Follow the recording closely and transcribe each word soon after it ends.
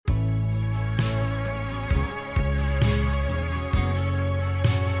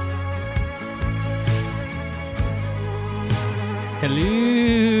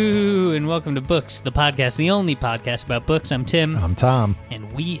Hello, and welcome to Books, the podcast, the only podcast about books. I'm Tim. I'm Tom.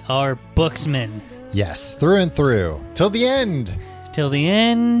 And we are booksmen. Yes, through and through. Till the end. Till the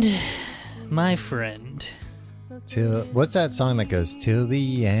end, my friend. What's that song that goes, till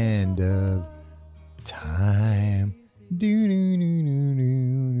the end of time?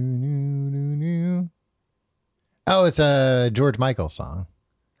 Oh, it's a George Michael song.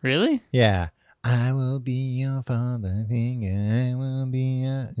 Really? Yeah. I will be your father figure. I will be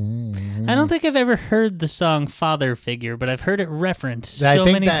your... I don't think I've ever heard the song Father Figure, but I've heard it referenced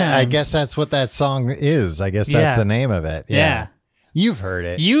many times. I guess that's what that song is. I guess that's the name of it. Yeah. You've heard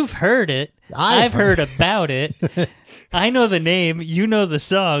it. You've heard it. I've heard about it. I know the name. You know the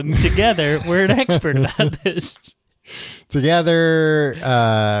song. Together, we're an expert about this. Together,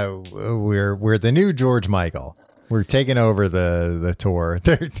 we're the new George Michael. We're taking over the tour.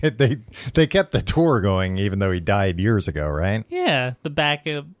 They kept the tour going even though he died years ago, right? Yeah, the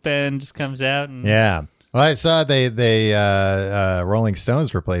backup band just comes out and yeah. Well, I saw they Rolling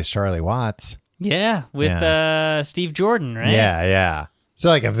Stones replaced Charlie Watts. Yeah, with Steve Jordan, right? Yeah. So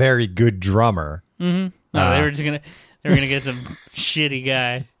like a very good drummer. Mm-hmm. No, they were gonna get some shitty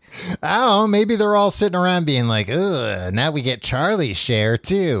guy. I don't know. Maybe they're all sitting around being like, "Ugh, now we get Charlie's share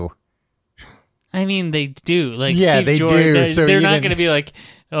too." I mean, they do. Like, yeah, Steve they Jordan, do. So they're not going to be like,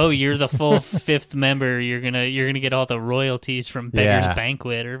 "Oh, you're the full fifth member. You're gonna get all the royalties from Beggar's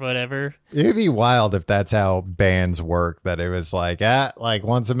Banquet or whatever." It'd be wild if that's how bands work. That it was like,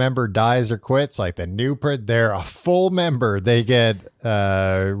 once a member dies or quits, like they're a full member. They get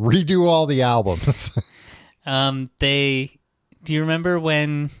redo all the albums. Do you remember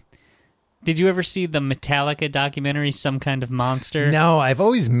when? Did you ever see the Metallica documentary, Some Kind of Monster? No, I've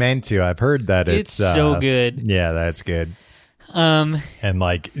always meant to. I've heard that it's so good. Yeah, that's good. And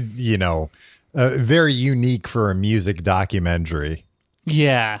very unique for a music documentary.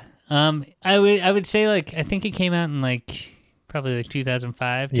 Yeah. I would say I think it came out in probably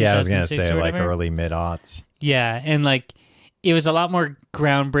 2005. Yeah, I was gonna say early mid-aughts. Yeah, and it was a lot more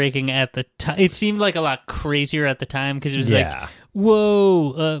groundbreaking at the time. It seemed like a lot crazier at the time because it was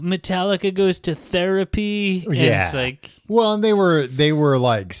whoa, Metallica goes to therapy. And it's well, and they were they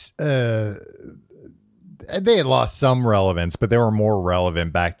had lost some relevance, but they were more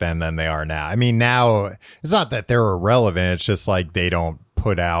relevant back then than they are now. I mean, now it's not that they're irrelevant. It's just they don't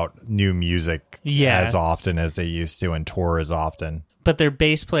put out new music as often as they used to and tour as often. But their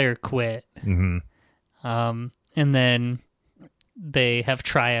bass player quit. Mm-hmm. And then they have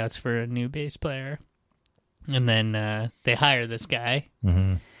tryouts for a new bass player. And then they hire this guy.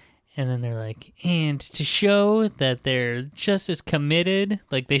 Mm-hmm. And then they're like, and to show that they're just as committed,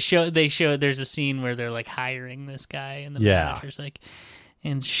 they show there's a scene where they're hiring this guy and the manager's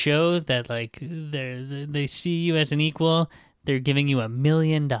and show that they see you as an equal. They're giving you $1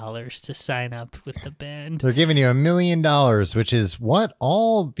 million to sign up with the band. They're giving you $1 million, which is what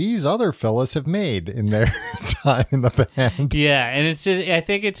all these other fellas have made in their time in the band. Yeah, and it's just, I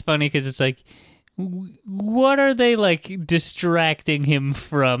think it's funny because it's what are they distracting him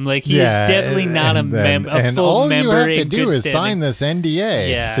from? He's definitely not a full member. And all you have to do is sign this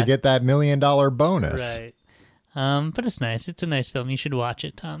NDA to get that $1 million bonus. Right. But it's nice. It's a nice film. You should watch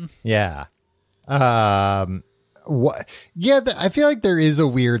it, Tom. Yeah. What? Yeah, I feel like there is a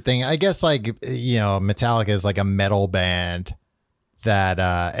weird thing. I guess Metallica is a metal band that,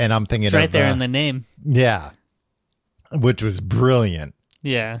 and I'm thinking it's right there in the name. Yeah, which was brilliant.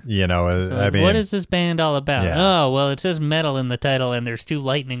 Yeah. I mean, what is this band all about? Yeah. Oh, well, it says metal in the title, and there's 2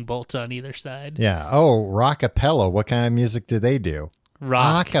 lightning bolts on either side. Yeah. Oh, rockapella. What kind of music do they do?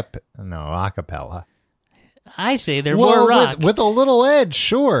 Rock. Acapella. I say they're more rock. With a little edge,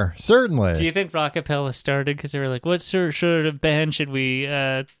 sure, certainly. Do you think rockapella started because they were like, what sort of band should we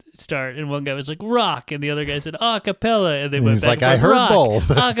start? And one guy was like, rock, and the other guy said, acapella, and they went back I heard rock, both.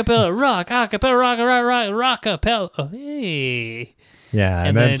 acapella, rock, acapella, rockapella. Oh, hey. Yeah,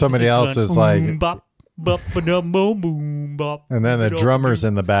 and then somebody else is bop, bop, boom, bop. And then the drummer's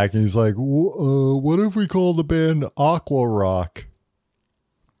in the back, and he's like, what if we call the band Aqua Rock?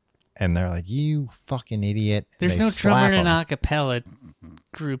 And they're like, you fucking idiot. There's no drummer in an acapella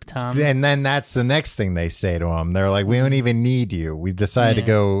group, Tom. And then that's the next thing they say to him. They're like, we don't even need you. We've decided to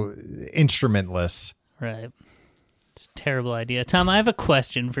go instrumentless. Right. It's a terrible idea. Tom, I have a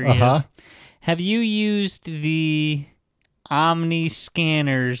question for you. Have you used the Omni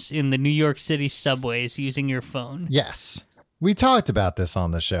scanners in the New York City subways using your phone? Yes. We talked about this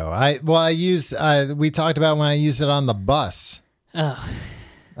on the show. We talked about when I used it on the bus. Oh.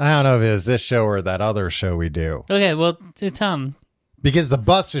 I don't know if it was this show or that other show we do. Okay, well, Tom, Because the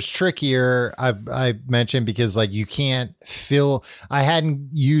bus was trickier, I mentioned, because like you can't fill. I hadn't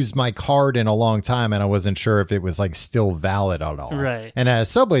used my card in a long time, and I wasn't sure if it was like still valid at all. Right. And at a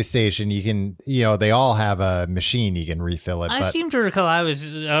subway station, you can, they all have a machine you can refill it. I seem to recall I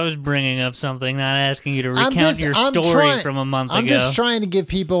was bringing up something, not asking you to recount your story from a month ago. I'm just trying to give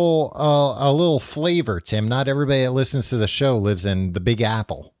people a little flavor, Tim. Not everybody that listens to the show lives in the Big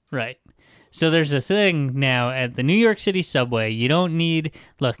Apple. Right. So there's a thing now at the New York City subway. You don't need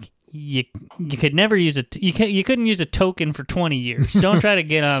you could never use you couldn't use a token for 20 years. Don't try to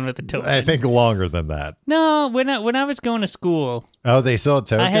get on with the token. I think longer than that. No, when I was going to school. Oh, they still had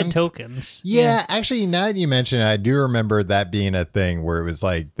tokens? I had tokens. Yeah, actually, now that you mention it, I do remember that being a thing where it was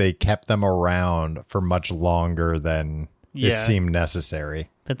like they kept them around for much longer than it seemed necessary.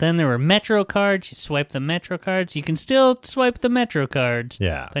 But then there were Metro cards. You swipe the Metro cards. You can still swipe the Metro cards.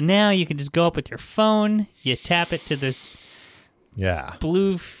 Yeah. But now you can just go up with your phone. You tap it to this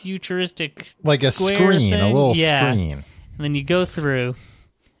blue futuristic like a screen, thing. a little screen. And then you go through,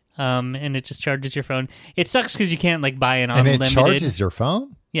 and it just charges your phone. It sucks because you can't like buy an unlimited. And it charges your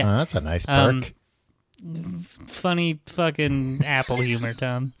phone? Yeah. Oh, that's a nice perk. Funny fucking Apple humor,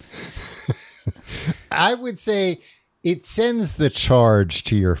 Tom. I would say it sends the charge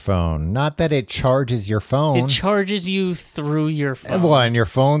to your phone, not that it charges your phone. It charges you through your phone. And your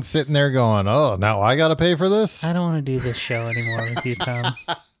phone's sitting there going, oh, now I got to pay for this? I don't want to do this show anymore with you, Tom.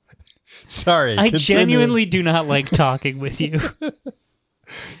 Sorry. I genuinely do not like talking with you.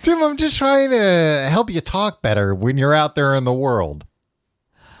 Tim, I'm just trying to help you talk better when you're out there in the world.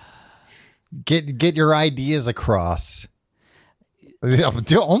 Get your ideas across. I'm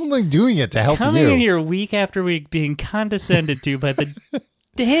only doing it to help Coming you. in here week after week being condescended to by the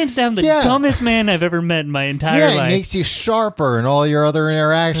hands down the dumbest man I've ever met in my entire life. Yeah, it makes you sharper in all your other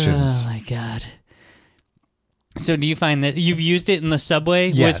interactions. Oh, my God. So do you find that you've used it in the subway?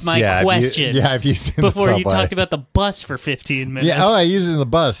 Yes, was my question. I've used it in before the subway. You talked about the bus for 15 minutes. Yeah, I use it in the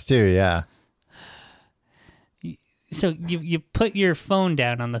bus too, yeah. So you put your phone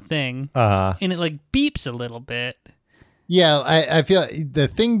down on the thing, and it like beeps a little bit. Yeah, I feel the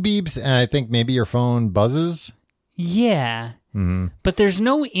thing beeps, and I think maybe your phone buzzes. Yeah, but there's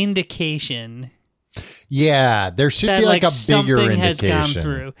no indication. Yeah, there should that, be like a bigger something indication. Has gone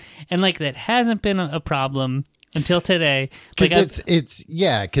through, and like that hasn't been a problem until today. Because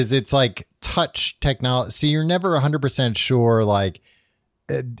because it's like touch technology, so you're never 100% sure. Like,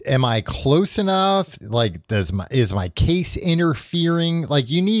 am I close enough? Like, is my case interfering? Like,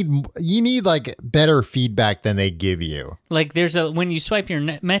 you need like better feedback than they give you. Like, when you swipe your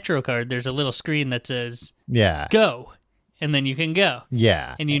Metro card, there's a little screen that says go, and then you can go.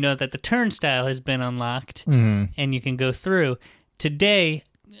 Yeah, and you know that the turnstile has been unlocked, and you can go through. Today,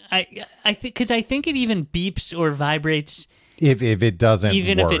 I think because I think it even beeps or vibrates. If it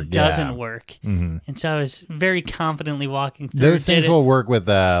doesn't work. And so I was very confidently walking through. Those things will work with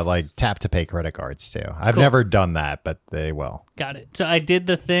like tap to pay credit cards too. I've never done that, but they will. Got it. So I did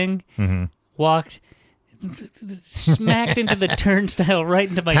the thing, walked, smacked into the turnstile right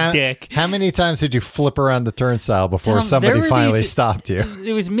into my dick. How many times did you flip around the turnstile before somebody finally stopped you?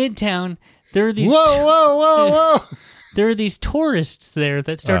 It was Midtown. There were these whoa. There were these tourists there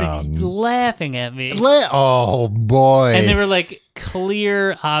that started laughing at me. Oh, boy. And they were like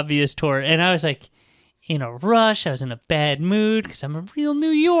clear, obvious tourists. And I was like in a rush. I was in a bad mood because I'm a real New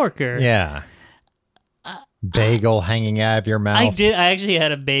Yorker. Yeah. Bagel hanging out of your mouth. I did. I actually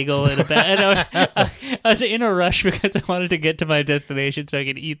had a bagel in a bag. I was in a rush because I wanted to get to my destination so I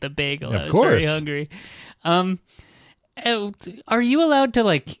could eat the bagel. Of course. I was very hungry. Are you allowed to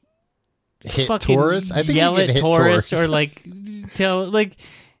like hit fucking tourists? I think yell you can at hit tourists or like tell like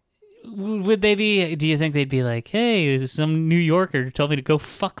would they be? Do you think they'd be like, "Hey, some New Yorker told me to go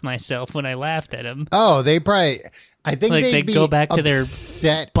fuck myself" when I laughed at him? Oh, they probably. I think like they'd they go back to their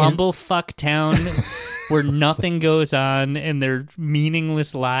bumblefuck town where nothing goes on and their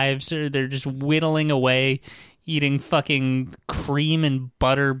meaningless lives, or they're just whittling away, eating fucking cream and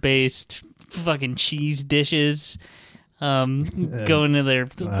butter based fucking cheese dishes. Going to their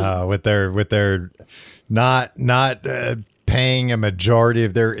with their not paying a majority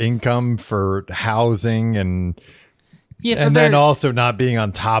of their income for housing and then also not being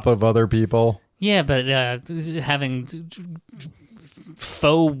on top of other people. Yeah, but having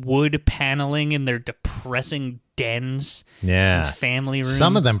faux wood paneling in their depressing dens. Yeah, and family rooms.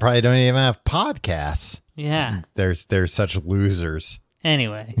 Some of them probably don't even have podcasts. Yeah, they're such losers.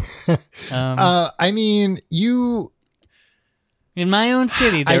 Anyway, I mean, in my own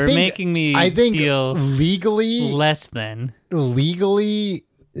city, they were making me feel legally less than. Legally,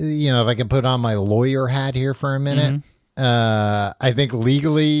 if I can put on my lawyer hat here for a minute, I think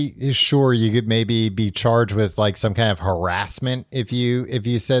legally, sure, you could maybe be charged with like some kind of harassment if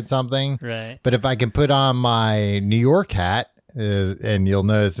you said something. Right. But if I can put on my New York hat, and you'll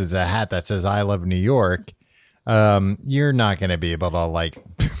notice it's a hat that says "I love New York," you're not going to be able to like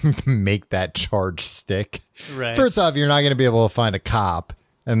make that charge stick. Right. First off, you're not going to be able to find a cop.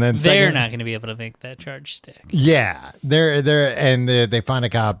 And then they're not going to be able to make that charge stick. Yeah, they find a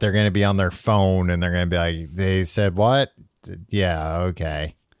cop. They're going to be on their phone, and they're going to be like, "They said what? Yeah,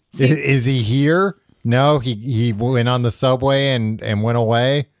 okay. Is he here? No, he went on the subway and went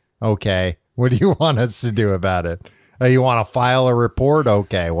away. Okay, what do you want us to do about it? Oh, you want to file a report?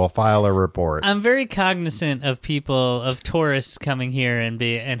 Okay, we'll file a report." I'm very cognizant of tourists coming here and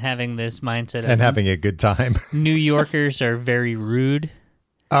having this mindset and having a good time. New Yorkers are very rude.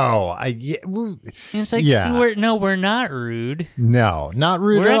 Oh, it's like, we're not rude. No, not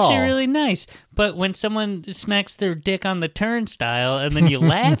rude at all. We're actually really nice. But when someone smacks their dick on the turnstile and then you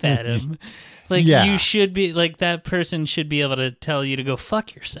laugh at him, you should be like, that person should be able to tell you to go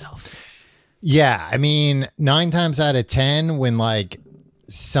fuck yourself. Yeah, I mean, 9 times out of 10, when like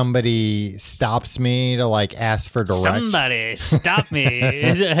somebody stops me to like ask for directions. Somebody stop me.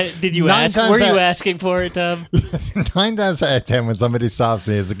 Did you ask? Were you asking for it, Tom? 9 times out of 10 when somebody stops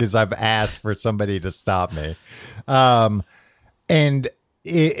me is because I've asked for somebody to stop me. And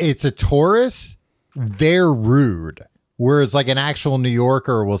it's a tourist, they're rude. Whereas like an actual New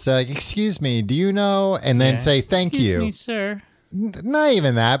Yorker will say, like, "Excuse me, do you know?" And then say, "Thank you." Excuse me, sir. Not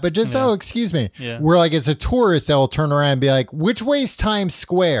even that, but just, "Oh, excuse me." Yeah. Where like it's a tourist that will turn around and be like, "Which way's Times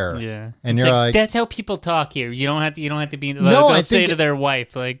Square?" Yeah. And you're like, that's how people talk here. You don't have to be they'll say to their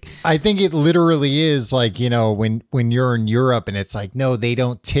wife, like, I think it literally is like, when you're in Europe and it's like, no, they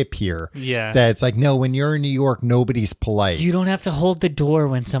don't tip here. Yeah. That it's like, no, when you're in New York, nobody's polite. You don't have to hold the door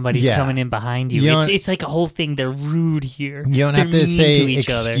when somebody's coming in behind you. It's like a whole thing. They're rude here. You don't have to say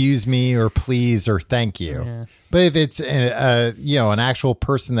excuse me or please or thank you. Yeah. But if it's an actual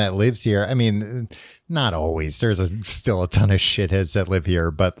person that lives here, I mean, not always. There's still a ton of shitheads that live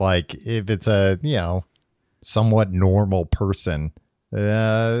here. But like, if it's a somewhat normal person,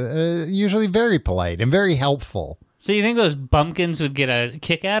 usually very polite and very helpful. So you think those bumpkins would get a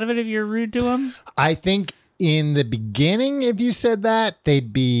kick out of it if you're rude to them? I think in the beginning, if you said that,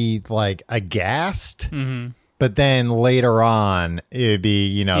 they'd be like aghast. Mm-hmm. But then later on, it'd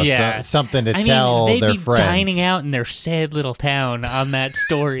be, something to tell their friends. They'd be dining out in their sad little town on that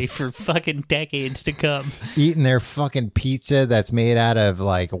story for fucking decades to come. Eating their fucking pizza that's made out of,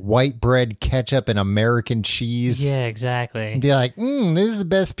 like, white bread, ketchup, and American cheese. Yeah, exactly. And be like, this is the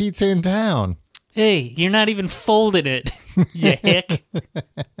best pizza in town. Hey, you're not even folding it, you hick.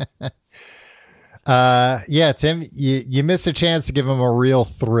 Tim, you missed a chance to give them a real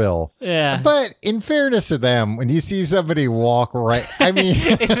thrill. Yeah. But in fairness to them, when you see somebody walk right, I mean,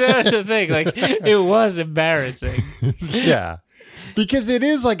 that's the thing. Like, it was embarrassing. Yeah. Because it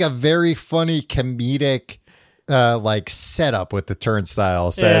is like a very funny comedic, like setup with the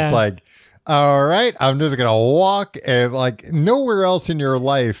turnstiles. So it's like, all right, I'm just going to walk, and like nowhere else in your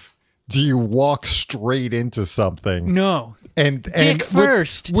life do you walk straight into something. No. And Dick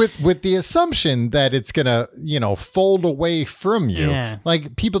first with the assumption that it's gonna fold away from you. Yeah.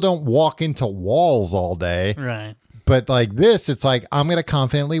 Like, people don't walk into walls all day, right? But like this, it's like, I'm gonna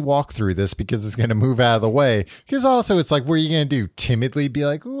confidently walk through this because it's gonna move out of the way. Because also it's like, what are you gonna do? Timidly be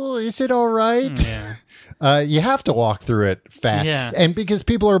like, "Oh, is it all right?" Yeah. You have to walk through it fast, and because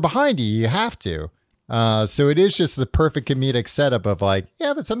people are behind you, you have to. So it is just the perfect comedic setup of like,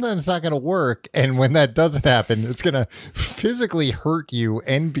 but sometimes it's not going to work. And when that doesn't happen, it's going to physically hurt you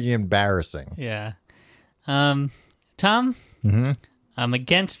and be embarrassing. Yeah. Tom, mm-hmm. I'm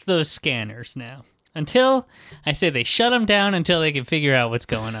against those scanners now. Until I say they shut them down until they can figure out what's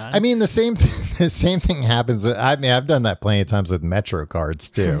going on. I mean, the same thing happens. I've done that plenty of times with Metro cards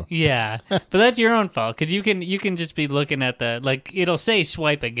too. Yeah, but that's your own fault because you can just be looking at it'll say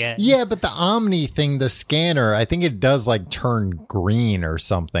swipe again. Yeah, but the Omni thing, the scanner, I think it does like turn green or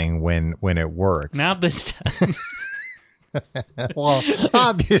something when it works. Not this time. Well,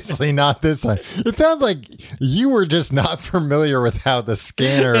 obviously not this time. It sounds like you were just not familiar with how the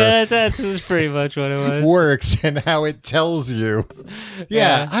scanner that's pretty much what it was. Works and how it tells you.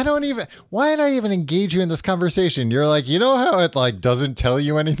 Yeah, why did I even engage you in this conversation? You're like, how it like doesn't tell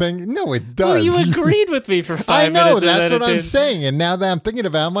you anything? No, it does. Well, you agreed with me for 5 minutes. I know, that's what I'm saying. And now that I'm thinking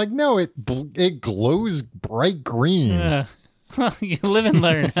about it, I'm like, no, it glows bright green. Well, you live and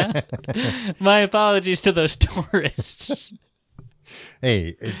learn, huh? My apologies to those tourists.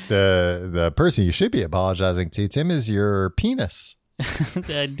 Hey, the person you should be apologizing to, Tim, is your penis.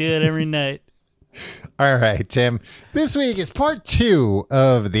 I do it every night. All right, Tim. This week is part 2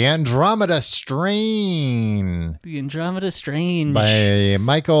 of The Andromeda Strain. The Andromeda Strain. By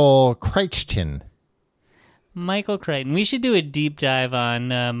Michael Crichton. Michael Crichton. We should do a deep dive on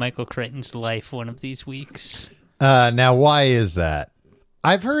Michael Crichton's life one of these weeks. Now, why is that?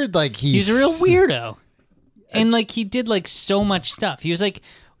 I've heard like he's a real weirdo. And like he did like so much stuff. He was like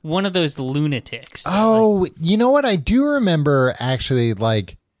one of those lunatics. Oh, you know what? I do remember actually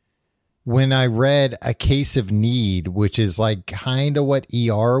like when I read A Case of Need, which is like kind of what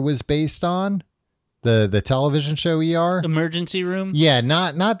ER was based on, the television show ER. Emergency Room? Yeah,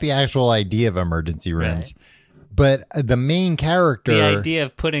 not the actual idea of emergency rooms, but the main character. The idea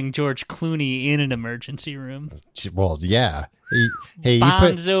of putting George Clooney in an emergency room. Well, yeah. Hey,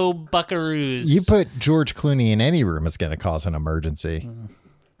 Bonzo buckaroos. You put George Clooney in any room, it's going to cause an emergency.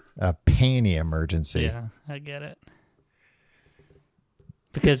 A panty emergency. Yeah, I get it.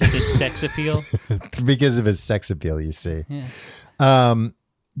 Because of his sex appeal? Because of his sex appeal, you see. Yeah.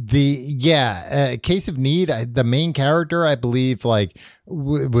 Case of Need, the main character, I believe, like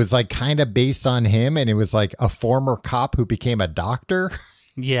was like kind of based on him, and it was like a former cop who became a doctor.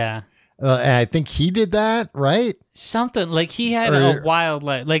 Yeah. And I think he did that, right? Something like he had a wild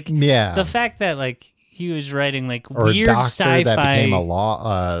life. Like the fact that like he was writing like weird sci-fi that became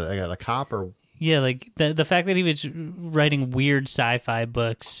a cop or. Yeah, like the fact that he was writing weird sci-fi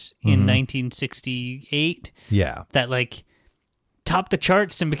books in 1968. Yeah. That like topped the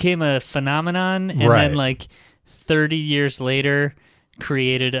charts and became a phenomenon, and then like 30 years later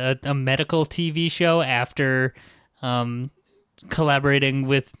created a medical TV show after collaborating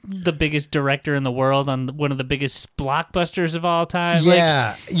with the biggest director in the world on one of the biggest blockbusters of all time.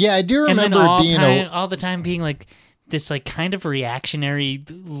 Yeah, I do remember all the time being like this like kind of reactionary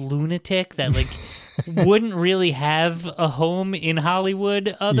lunatic that like wouldn't really have a home in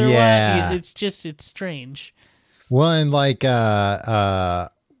Hollywood otherwise. Yeah. It's strange. Well, and like Westworld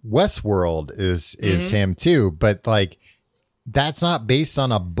is him too, but like that's not based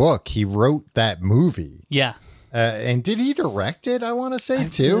on a book. He wrote that movie. Yeah. And did he direct it? I want to say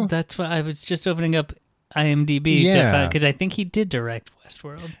too. That's why I was just opening up IMDb because I think he did direct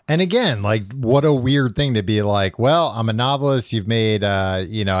Westworld. And again, like what a weird thing to be like, well, I'm a novelist. You've made,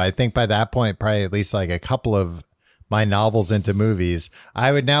 I think by that point, probably at least like a couple of my novels into movies.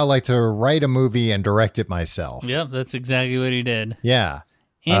 I would now like to write a movie and direct it myself. Yep, that's exactly what he did. Yeah.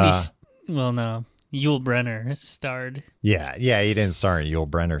 And no. Yul Brynner starred. Yeah, he didn't star in it. Yul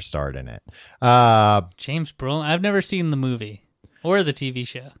Brynner starred in it. James Brolin. I've never seen the movie or the TV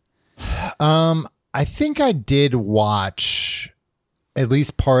show. I think I did watch at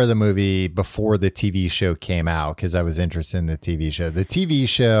least part of the movie before the TV show came out because I was interested in the TV show. The TV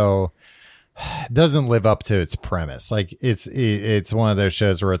show doesn't live up to its premise. Like it's one of those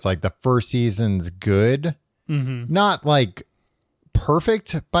shows where it's like the first season's good, not like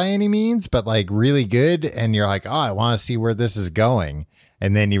perfect by any means, but like really good, and you're like, oh, I want to see where this is going,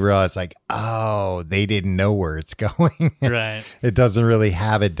 and then you realize like, oh, they didn't know where it's going. Right. It doesn't really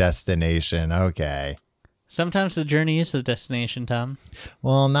have a destination. Sometimes the journey is the destination, Tom.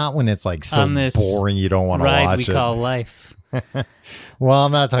 Well, not when it's like so boring you don't want to watch we call life. Well,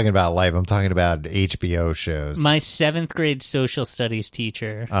 I'm not talking about life. I'm talking about HBO shows. My 7th grade social studies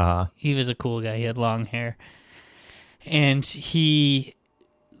teacher, he was a cool guy. He had long hair. And he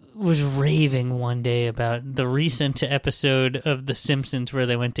was raving one day about the recent episode of The Simpsons where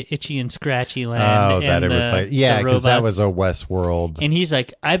they went to Itchy and Scratchy Land. Oh, that it was like, yeah, because that was a Westworld. And he's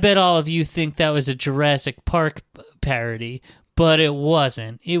like, I bet all of you think that was a Jurassic Park parody, but it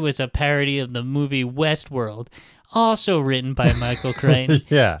wasn't. It was a parody of the movie Westworld. Also written by Michael Crichton.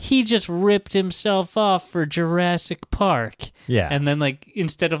 Yeah. He just ripped himself off for Jurassic Park. Yeah. And then, like,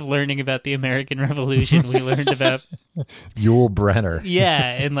 instead of learning about the American Revolution, we learned about Yul Brynner. Yeah,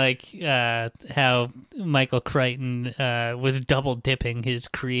 and like how Michael Crichton was double dipping his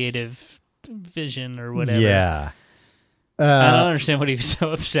creative vision or whatever. Yeah. I don't understand what he was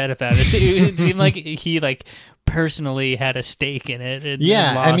so upset about. It seemed like he like personally had a stake in it. And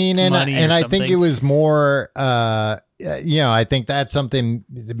I mean, and I think it was more. I think that's something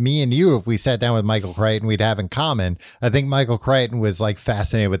me and you, if we sat down with Michael Crichton, we'd have in common. I think Michael Crichton was like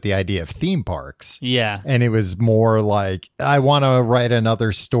fascinated with the idea of theme parks. Yeah. And it was more like, I want to write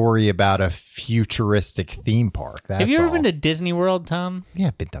another story about a futuristic theme park. That's Have you ever been to Disney World, Tom? Yeah,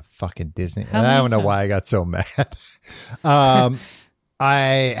 I've been to fucking Disney. I don't know why I got so mad. How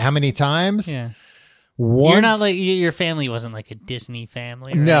many times? Yeah. Once, you're not like your family wasn't like a Disney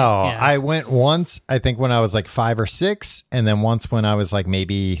family, right? No, yeah. I went once, I think when I was like 5 or 6, and then once when I was like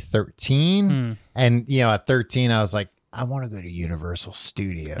maybe 13. And at 13 I was like, I want to go to Universal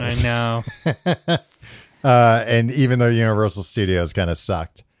Studios. I know. And even though Universal Studios kind of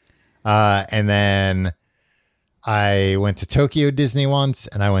sucked. And then I went to Tokyo Disney once,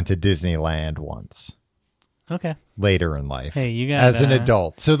 and I went to Disneyland once. Okay. Later in life. Hey, you got as an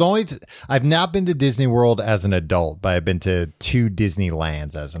adult. So the only I've not been to Disney World as an adult, but I've been to 2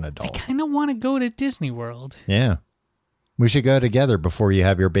 Disneylands as an adult. I kind of want to go to Disney World. Yeah. We should go together before you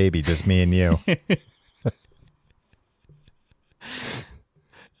have your baby, just me and you.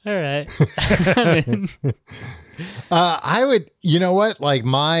 All right. I would, you know what? Like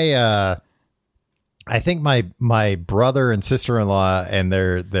I think my brother and sister-in-law and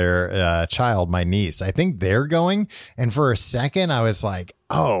their child, my niece, I think they're going. And for a second, I was like,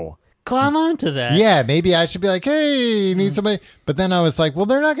 oh, climb onto that. Yeah, maybe I should be like, hey, you need somebody. But then I was like, well,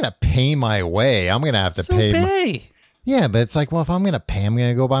 they're not going to pay my way. I'm going to have to pay. Yeah, but it's like, well, if I'm going to pay, I'm going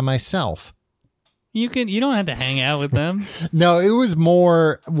to go by myself. You don't have to hang out with them. No, it was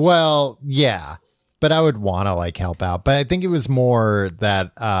more, well, yeah, but I would want to like help out. But I think it was more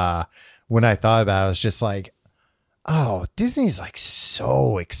that when I thought about it, I was just like, oh, Disney's like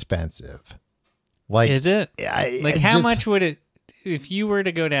so expensive. Like, is it? How much would it, if you were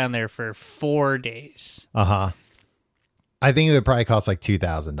to go down there for 4 days? I think it would probably cost like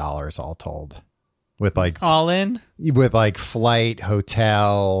 $2,000 all told. With like all in? With like flight,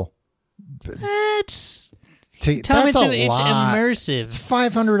 hotel. It's that's immersive. It's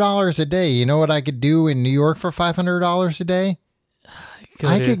 $500 a day. You know what I could do in New York for $500 a day?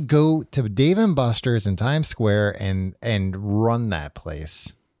 I could go to Dave & Buster's in Times Square and run that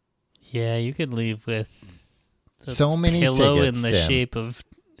place. Yeah, you could leave with so many pillow tickets, in the shape of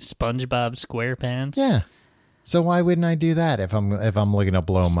SpongeBob SquarePants. Yeah. So why wouldn't I do that if I'm looking to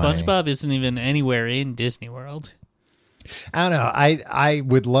blow money? SpongeBob isn't even anywhere in Disney World. I don't know. I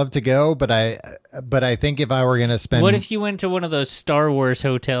would love to go, but I think if I were going to spend... What if you went to one of those Star Wars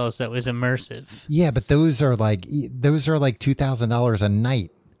hotels that was immersive? Yeah, but those are like $2,000 a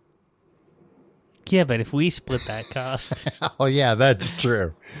night. Yeah, but if we split that cost... Oh, yeah, that's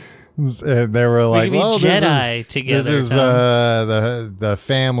true. They were like, well, Jedi together. This is the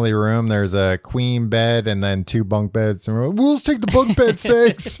family room. There's a queen bed and then 2 bunk beds. And we'll just take the bunk beds,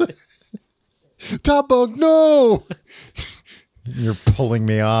 thanks. Top bunk, no. You're pulling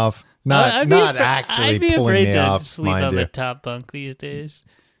me off. Not actually I'd be pulling afraid me to off. Sleep on the top bunk these days.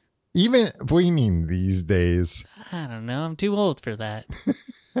 What do you mean these days? I don't know. I'm too old for that.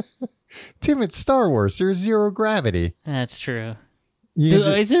 Tim, it's Star Wars. There's 0 gravity. That's true.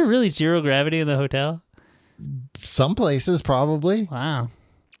 Is there really 0 gravity in the hotel? Some places, probably. Wow.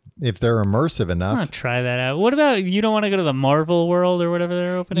 If they're immersive enough. I'll try that out. What about, you don't want to go to the Marvel World or whatever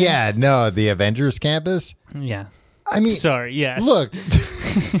they're opening? Yeah, no, the Avengers campus. Yeah. I mean, sorry, yes. Look,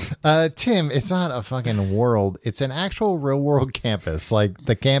 Tim, it's not a fucking world. It's an actual real world campus, like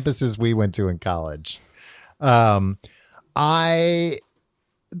the campuses we went to in college. I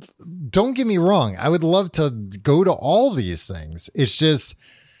don't get me wrong. I would love to go to all these things. It's just...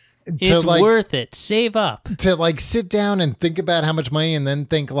 It's worth it. Save up. To like sit down and think about how much money and then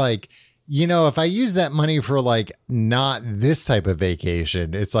think like, you know, if I use that money for like not this type of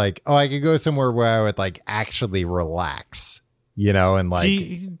vacation, it's like, oh, I could go somewhere where I would like actually relax, you know, and like.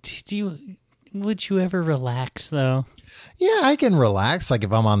 Would you ever relax though? Yeah, I can relax. Like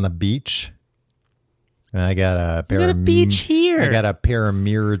if I'm on the beach and I got a pair of beach here. I got a pair of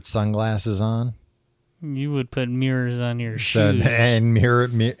mirrored sunglasses on. You would put mirrors on your shoes. And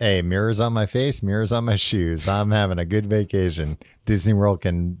mirrors on my face, mirrors on my shoes. I'm having a good vacation. Disney World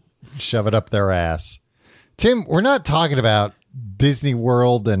can shove it up their ass. Tim, we're not talking about Disney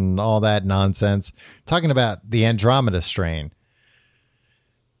World and all that nonsense. We're talking about the Andromeda strain.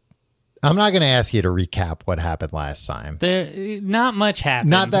 I'm not going to ask you to recap what happened last time. Not much happened.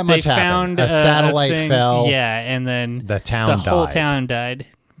 Not that much happened. A satellite fell. Yeah, and then the whole town died.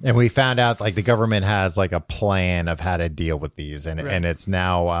 And we found out like the government has like a plan of how to deal with these, and it's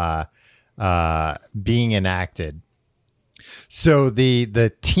now being enacted. So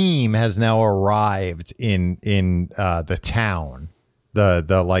the team has now arrived in the town,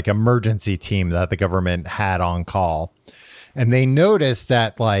 the like emergency team that the government had on call, and they noticed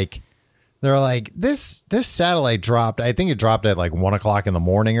that like they're like this satellite dropped. I think it dropped at like 1 o'clock in the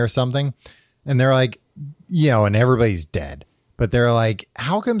morning or something, and they're like, you know, and everybody's dead. But they're like,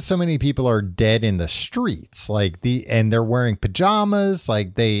 how come so many people are dead in the streets? And they're wearing pajamas.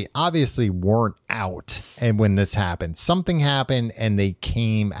 Like they obviously weren't out. And when this happened, something happened and they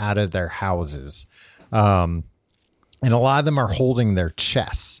came out of their houses. And a lot of them are holding their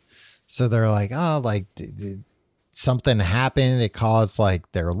chests. So they're like, oh, like did something happened. It caused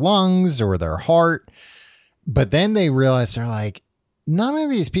like their lungs or their heart. But then they realize they're like, none of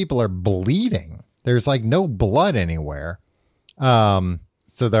these people are bleeding. There's like no blood anywhere.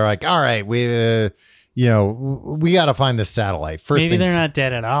 So they're like, all right, we got to find this satellite. Maybe they're not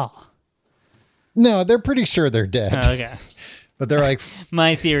dead at all. No, they're pretty sure they're dead. Oh, okay. But they're like,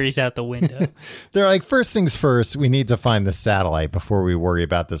 my theory's out the window. They're like, first things first, we need to find the satellite before we worry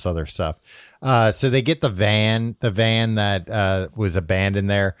about this other stuff. So they get the van that was abandoned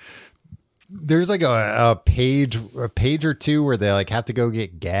there. There's like a page or two where they like have to go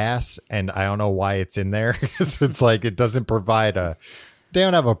get gas, and I don't know why it's in there. So it's like it doesn't provide they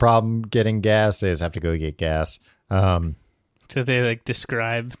don't have a problem getting gas. They just have to go get gas. So they like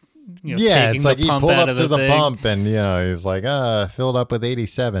describe. It's like he pulled up to the pump and he's like, filled up with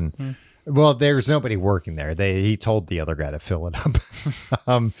 87. Well, there's nobody working there. He told the other guy to fill it up.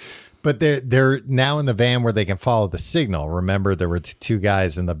 But they're now in the van where they can follow the signal. Remember, there were two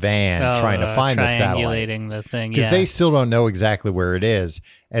guys in the van trying to find the satellite. Triangulating the thing, because they still don't know exactly where it is,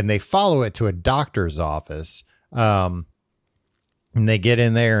 and they follow it to a doctor's office. And they get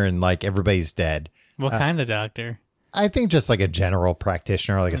in there, and like everybody's dead. What kind of doctor? I think just like a general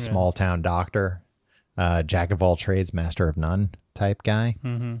practitioner, like a small town doctor, jack of all trades, master of none type guy.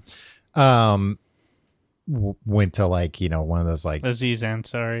 Mm-hmm. Went to like, one of those like Aziz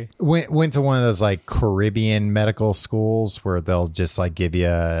Ansari. Went to one of those like Caribbean medical schools where they'll just like give you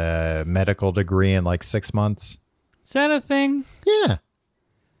a medical degree in like 6 months. Is that a thing? Yeah.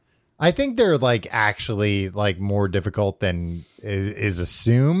 I think they're like actually like more difficult than is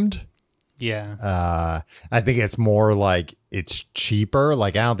assumed. Yeah. I think it's more like it's cheaper.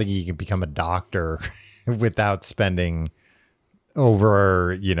 Like, I don't think you can become a doctor without spending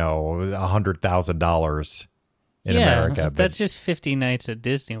over, $100,000 in America. That's just 50 nights at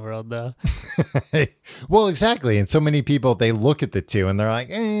Disney World, though. Well, exactly. And so many people, they look at the two and they're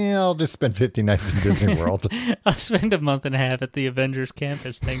like, I'll just spend 50 nights in Disney World. I'll spend a month and a half at the Avengers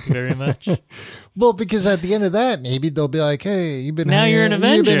campus. Thank you very much. Well, because at the end of that, maybe they'll be like, hey, you've been you're an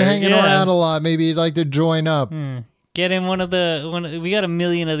Avenger. You've been hanging around a lot. Maybe you'd like to join up. Get in we got 1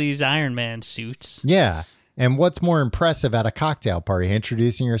 million of these Iron Man suits. Yeah. And what's more impressive at a cocktail party,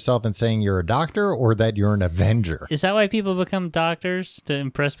 introducing yourself and saying you're a doctor, or that you're an Avenger? Is that why people become doctors? To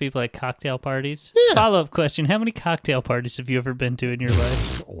impress people at cocktail parties? Yeah. Follow-up question. How many cocktail parties have you ever been to in your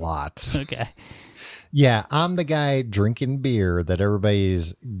life? Lots. Okay. Yeah, I'm the guy drinking beer that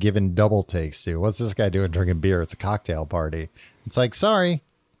everybody's giving double takes to. What's this guy doing drinking beer? It's a cocktail party. It's like, sorry,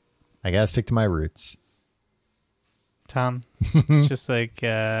 I got to stick to my roots. Tom, it's just like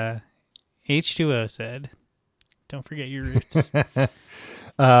H2O said. Don't forget your roots.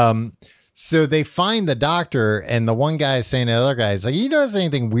 So they find the doctor, and the one guy is saying to the other guy, he's like, you notice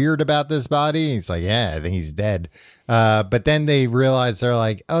anything weird about this body? He's like, yeah, I think he's dead. But then they realize, they're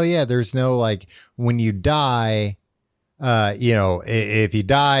like, oh yeah, there's no, like, when you die, if you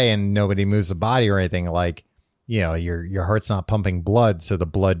die and nobody moves the body or anything, like, your heart's not pumping blood, so the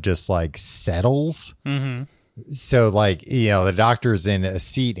blood just like settles. Mm-hmm. So like, the doctor's in a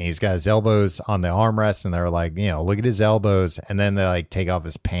seat and he's got his elbows on the armrest, and they're like, look at his elbows. And then they like take off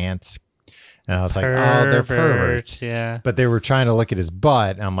his pants. And I was like, oh, they're perverts. Yeah. But they were trying to look at his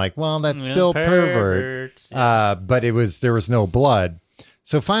butt. And I'm like, well, that's still pervert. Yeah. But there was no blood.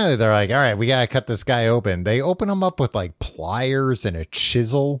 So finally they're like, all right, we got to cut this guy open. They open him up with like pliers and a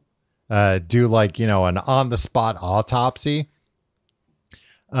chisel, do like, an on the spot autopsy.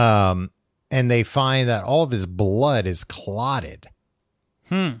 And they find that all of his blood is clotted.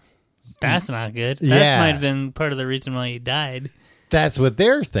 That's not good. That might have been part of the reason why he died. That's what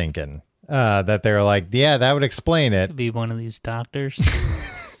they're thinking. That they're like, yeah, that would explain it. Could be one of these doctors.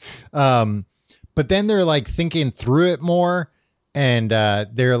 But then they're like thinking through it more. And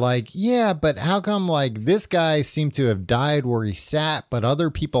they're like, yeah, but how come like this guy seemed to have died where he sat, but other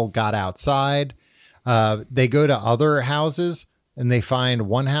people got outside? They go to other houses. And they find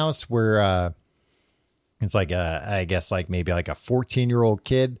one house where it's like I guess like maybe like a 14-year-old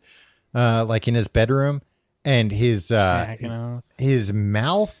kid like in his bedroom, and his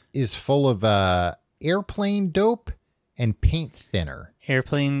mouth is full of airplane dope and paint thinner.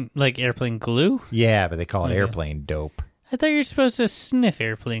 Airplane glue? Yeah, but they call it airplane dope. I thought you were supposed to sniff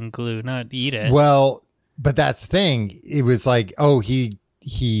airplane glue, not eat it. Well, but that's the thing. It was like, oh, he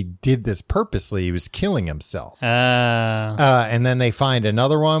did this purposely. He was killing himself. And then they find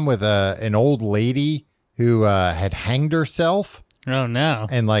another one with an old lady who had hanged herself. Oh, no.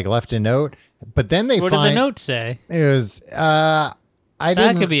 And like left a note. But then what did the note say? It was, that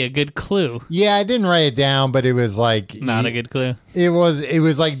could be a good clue. Yeah, I didn't write it down, but it was like. Not a good clue. It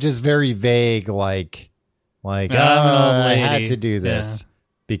was like just very vague, like, I had to do this. Yeah.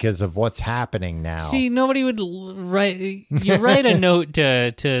 because of what's happening now. See, nobody would write. You write a note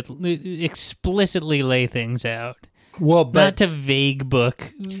to explicitly lay things out. Well, but not to vague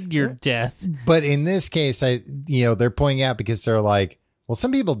book your death. But in this case, they're pointing out because they're like, well,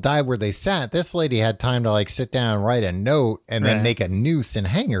 some people died where they sat. This lady had time to like sit down and write a note and then make a noose and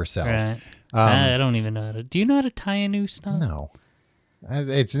hang herself. Right. I don't even know how to. Do you know how to tie a noose now? No,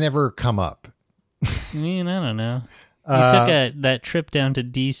 it's never come up. I mean, I don't know. You took that trip down to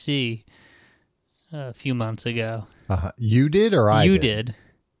D.C. a few months ago. You did, or I? You did.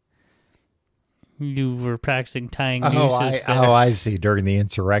 You were practicing tying nooses. I see. During the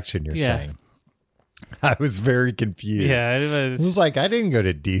insurrection, you're saying. I was very confused. Yeah, it was like, I didn't go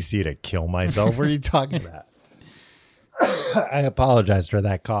to D.C. to kill myself. What are you talking about? I apologize for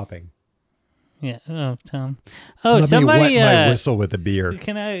that coughing. Yeah. Oh, Tom. Oh, Let somebody me wet my whistle with a beer.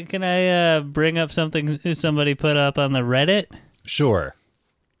 Can I bring up something somebody put up on the Reddit? Sure.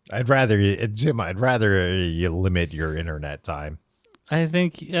 I'd rather you limit your internet time. I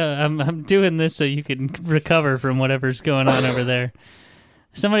think I'm doing this so you can recover from whatever's going on over there.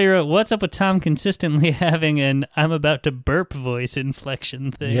 Somebody wrote, "What's up with Tom consistently having an 'I'm about to burp' voice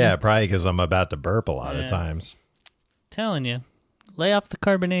inflection thing?" Yeah, probably because I'm about to burp a lot of times. Telling you, lay off the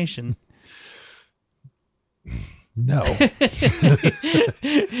carbonation. No.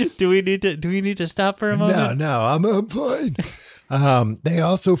 Do we need to stop for a moment? No, I'm fine. They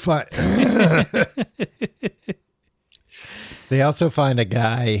also find a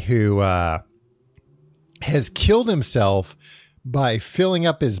guy who has killed himself by filling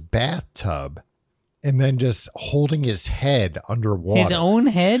up his bathtub and then just holding his head underwater. His own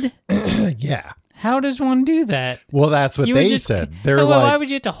head? Yeah. How does one do that? Well, that's what they said. They're why would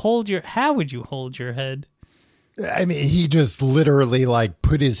you have to how would you hold your head? I mean, he just literally like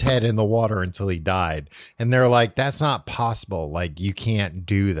put his head in the water until he died. And they're like, that's not possible. Like, you can't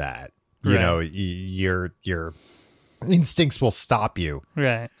do that. You know, your instincts will stop you.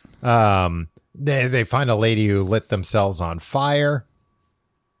 Right. They find a lady who lit themselves on fire.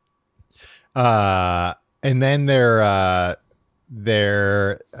 And then they're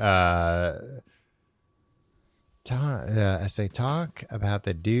as they talk about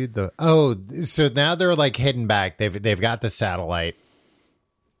the dude, so now they're like heading back. They've got the satellite,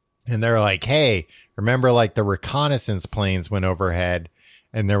 and they're like, hey, remember like the reconnaissance planes went overhead,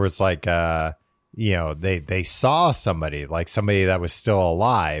 and there was like they saw somebody that was still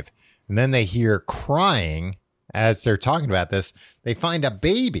alive, and then they hear crying as they're talking about this. They find a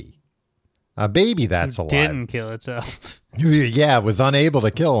baby that's alive. Didn't kill itself. Yeah, was unable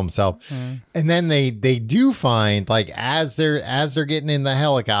to kill himself. And then they do find, like, as they're getting in the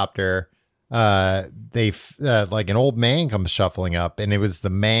helicopter, like an old man comes shuffling up, and it was the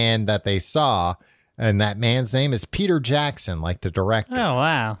man that they saw, and that man's name is Peter Jackson, like the director. Oh,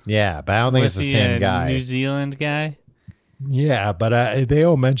 wow. Yeah, but I don't think it's the same guy. New Zealand guy? Yeah, but they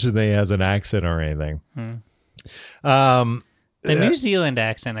don't mention that he has an accent or anything. The New Zealand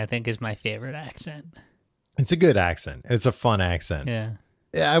accent, I think, is my favorite accent. It's a good accent. It's a fun accent. Yeah.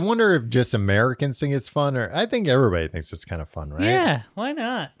 I wonder if just Americans think it's fun, or I think everybody thinks it's kind of fun, right? Yeah, why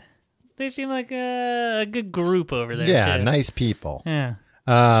not? They seem like a good group over there. Yeah, too. Nice people. Yeah.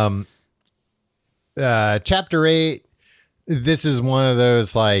 Chapter 8, this is one of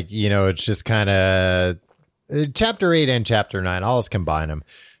those, like, it's just kind of Chapter 8 and Chapter 9, I'll just combine them.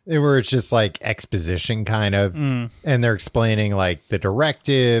 Where it's just like exposition kind of, and they're explaining like the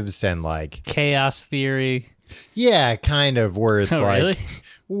directives and like chaos theory. Yeah, kind of, where it's like, really?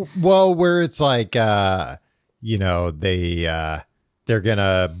 Well, where it's like, they're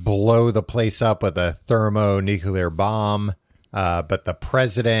gonna blow the place up with a thermonuclear bomb, but the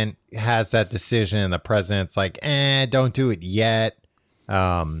president has that decision, and the president's like, don't do it yet.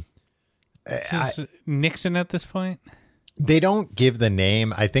 Is Nixon at this point? They don't give the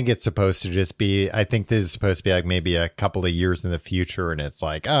name. I think it's supposed to just be, I think this is supposed to be like maybe a couple of years in the future, and it's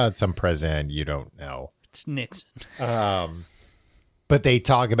like, it's some president you don't know. It's Nixon. But they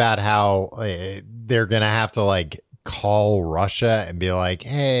talk about how they're going to have to like call Russia and be like,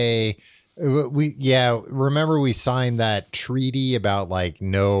 hey, remember we signed that treaty about like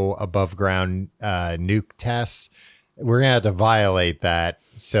no above ground nuke tests? We're going to have to violate that.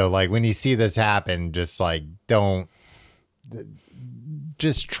 So like when you see this happen, just like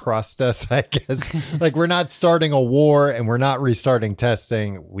just trust us, I guess. Like, we're not starting a war and we're not restarting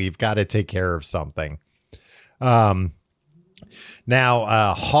testing. We've got to take care of something.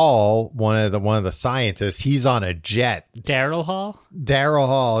 Now, Hall, one of the scientists, he's on a jet. Daryl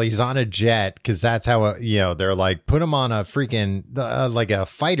Hall, he's on a jet because that's how they're like, put him on a freaking like a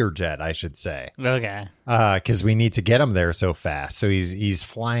fighter jet, I should say. Okay. Because we need to get him there so fast. So he's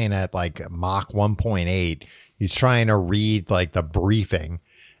flying at like Mach 1.8. He's trying to read like the briefing,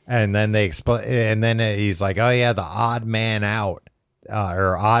 and then they explain, and then he's like, oh yeah, the odd man out.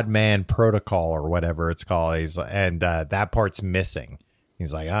 Or odd man protocol or whatever it's called. That part's missing.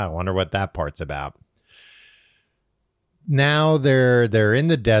 He's like, I wonder what that part's about. Now they're in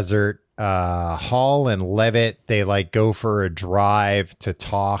the desert. Hall and Levitt, they like go for a drive to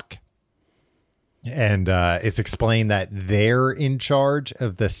talk. And it's explained that they're in charge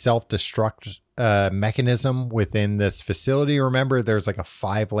of the self-destruct mechanism within this facility. Remember, there's like a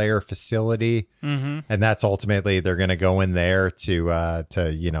 5-layer facility, and that's ultimately they're going to go in there to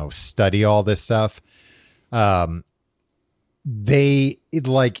study all this stuff. If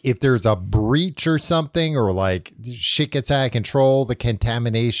there's a breach or something, or like shit gets out of control, the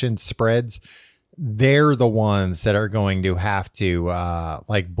contamination spreads. They're the ones that are going to have to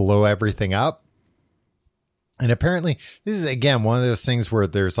blow everything up. And apparently, this is, again, one of those things where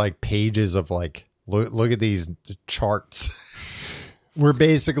there's like pages of like, look at these charts where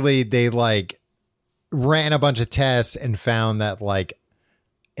basically they like ran a bunch of tests and found that like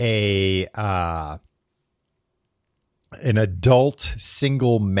an adult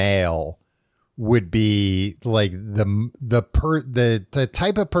single male would be like the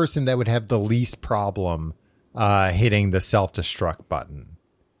type of person that would have the least problem hitting the self-destruct button.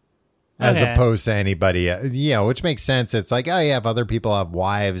 As opposed to anybody, which makes sense. It's like, oh, you have other people have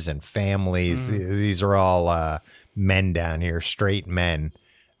wives and families. These are all men down here, straight men.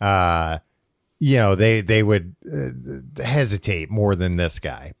 They would hesitate more than this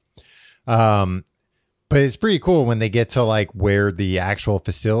guy. But it's pretty cool when they get to like where the actual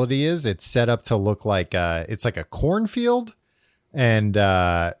facility is. It's set up to look like it's like a cornfield, and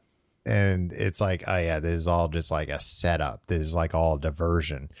it's like, oh yeah, this is all just like a setup. This is like all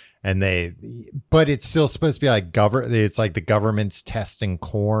diversion. But it's still supposed to be like it's like the government's testing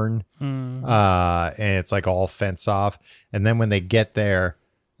corn. And it's like all fenced off. And then when they get there,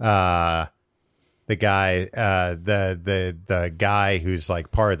 the guy, the guy who's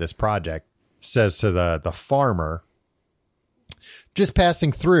like part of this project says to the farmer, just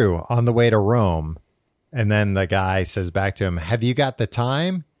passing through on the way to Rome. And then the guy says back to him, have you got the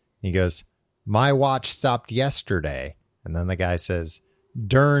time? He goes, my watch stopped yesterday. And then the guy says,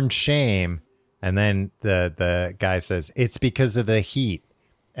 darn shame. And then the guy says, it's because of the heat.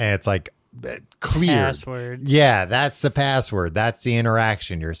 And it's like clear passwords. Yeah, that's the password. That's the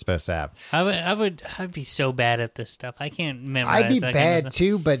interaction you're supposed to have. I'd be so bad at this stuff. I can't memorize. I'd be bad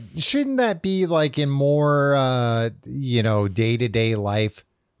too, but shouldn't that be like in more day-to-day life?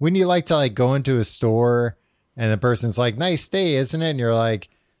 Wouldn't you like to like go into a store and the person's like, nice day, isn't it? And you're like,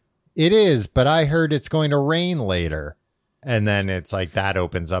 it is, but I heard it's going to rain later. And then it's like that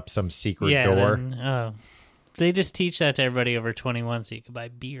opens up some secret door. They just teach that to everybody over 21 so you can buy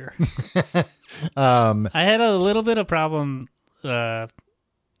beer. I had a little bit of problem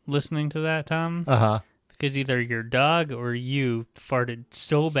listening to that, Tom. Because either your dog or you farted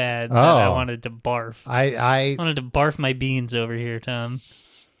so bad that I wanted to barf. I wanted to barf my beans over here, Tom.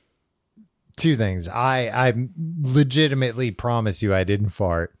 Two things. I legitimately promise you I didn't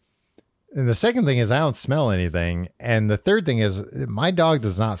fart. And the second thing is I don't smell anything. And the third thing is my dog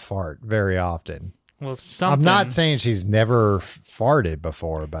does not fart very often. Well, I'm not saying she's never farted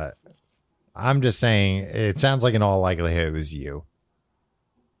before, but I'm just saying it sounds like in all likelihood it was you.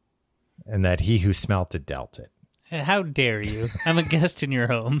 And that he who smelt it dealt it. How dare you? I'm a guest in your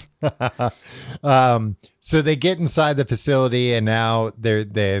home. So they get inside the facility, and now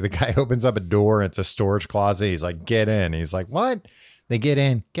the guy opens up a door. And it's a storage closet. He's like, get in. He's like, what? They get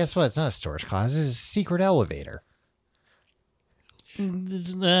in. Guess what? It's not a storage closet. It's a secret elevator.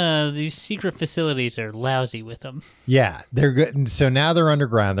 These secret facilities are lousy with them. Yeah, they're good. So now they're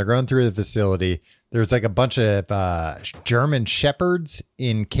underground. They're going through the facility. There's like a bunch of German shepherds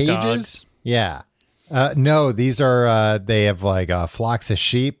in cages. Dogs. Yeah. No, these are, they have like flocks of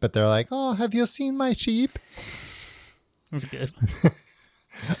sheep, but they're like, oh, have you seen my sheep? That's good.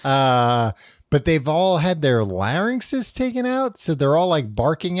 But they've all had their larynxes taken out. So they're all like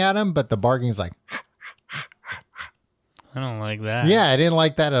barking at them, but the barking's like, I don't like that. Yeah, I didn't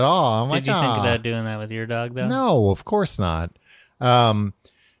like that at all. Did you think about doing that with your dog, though? No, of course not.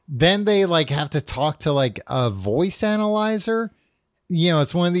 Then they like have to talk to like a voice analyzer. You know,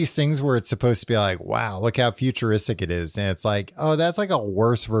 it's one of these things where it's supposed to be like, wow, look how futuristic it is. And it's like, oh, that's like a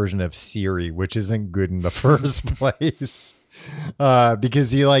worse version of Siri, which isn't good in the first place.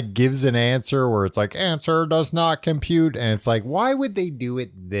 Because he like gives an answer where it's like answer does not compute, and it's like, why would they do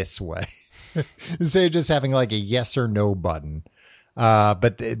it this way instead of just having like a yes or no button?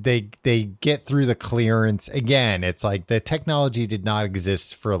 But they get through the clearance again. It's like the technology did not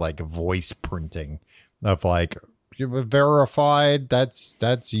exist for like voice printing of like verified.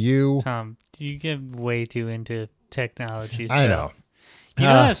 That's you, Tom. You get way too into technology stuff. I know. You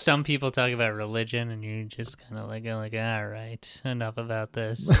know how some people talk about religion and you just kind of like, go like, all right, enough about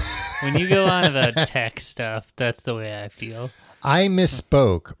this. When you go on about tech stuff, that's the way I feel. I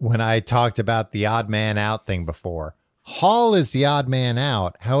misspoke when I talked about the odd man out thing before. Hall is the odd man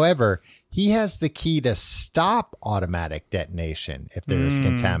out. However, he has the key to stop automatic detonation if there is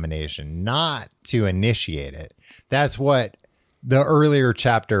contamination, not to initiate it. That's what the earlier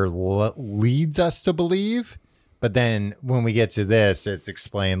chapter leads us to believe. But then when we get to this, it's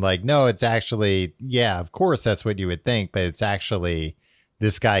explained like, no, it's actually, yeah, of course, that's what you would think. But it's actually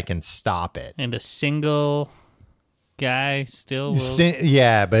this guy can stop it. And a single guy still will,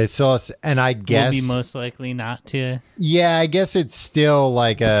 yeah, but it's also, and I guess will be most likely not to. Yeah, I guess it's still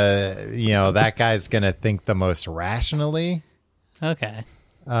like that guy's going to think the most rationally. Okay.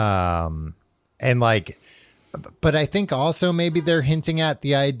 And like, but I think also maybe they're hinting at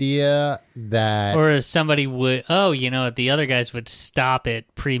the idea that... Or somebody would... Oh, the other guys would stop it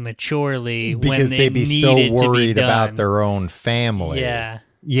prematurely because when they'd be so worried about their own family. Yeah.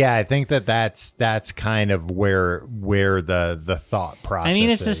 Yeah, I think that's kind of where the thought process is. I mean,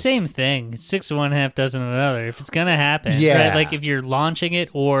 it's the same thing. 6 of one, half dozen of another. If it's going to happen. Yeah. Right? Like if you're launching it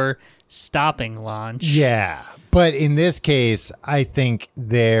or stopping launch. Yeah. But in this case, I think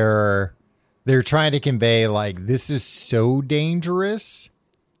they're trying to convey like this is so dangerous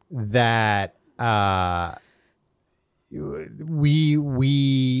that the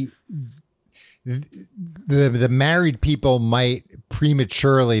married people might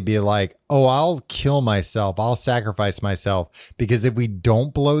prematurely be like, oh, I'll kill myself, I'll sacrifice myself, because if we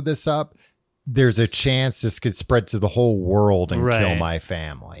don't blow this up, there's a chance this could spread to the whole world and kill my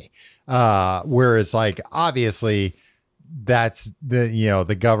family. Whereas like obviously that's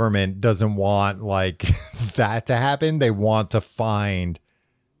the government doesn't want like that to happen. They want to find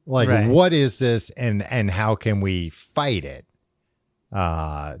like what is this and how can we fight it?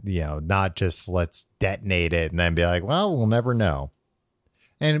 Not just let's detonate it and then be like, well, we'll never know.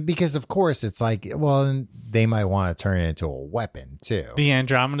 And because of course it's like, well, they might want to turn it into a weapon too. The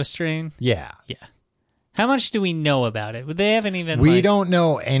Andromeda strain? Yeah. Yeah. How much do we know about it? They haven't even... We don't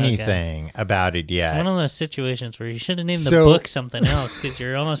know anything about it yet. It's one of those situations where you should have named the book something else because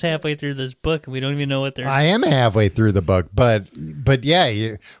you're almost halfway through this book and we don't even know what they're... I am halfway through the book, but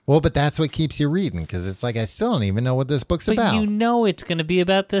yeah, but that's what keeps you reading because it's like I still don't even know what this book's about. But you know it's going to be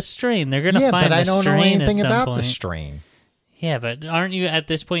about this strain. They're going to find the strain at some point. Yeah, but I don't know anything about the strain. Yeah, but aren't you at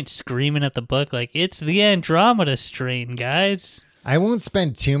this point screaming at the book like, it's the Andromeda strain, guys? I won't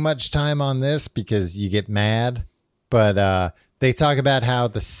spend too much time on this because you get mad, but they talk about how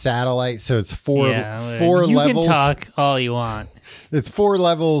the satellite, so it's four levels. You can talk all you want. It's 4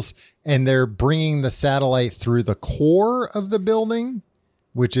 levels, and they're bringing the satellite through the core of the building,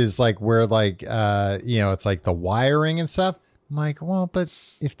 which is like where like, it's like the wiring and stuff. I'm like, well, but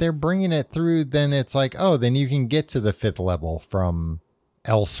if they're bringing it through, then it's like, oh, then you can get to the 5th level from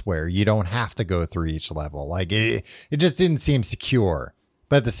elsewhere. You don't have to go through each level. Like it just didn't seem secure.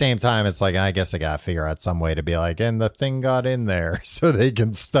 But at the same time, it's like, I guess I gotta figure out some way to be like, and the thing got in there so they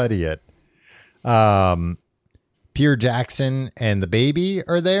can study it. Pierre Jackson and the baby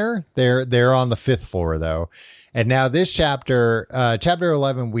are there. They're on the 5th floor though. And now this chapter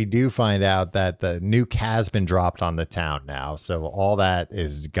 11, we do find out that the nuke has been dropped on the town now. So all that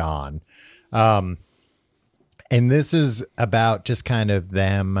is gone. And this is about just kind of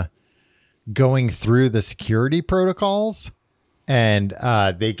them going through the security protocols, and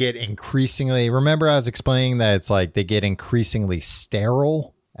they get increasingly. Remember, I was explaining that it's like they get increasingly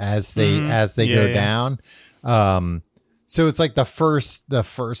sterile as they go down. So it's like the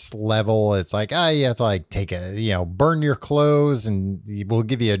first level. It's like you have to like take burn your clothes, and we'll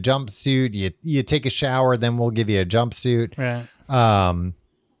give you a jumpsuit. You take a shower, then we'll give you a jumpsuit. Right.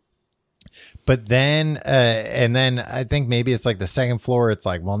 But then, and then I think maybe it's like the 2nd floor. It's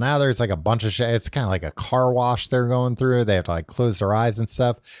like, well, now there's like a bunch of it's kind of like a car wash they're going through. They have to like close their eyes and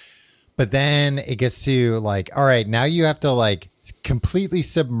stuff. But then it gets to like, all right, now you have to like completely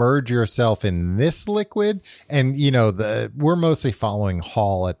submerge yourself in this liquid. And, we're mostly following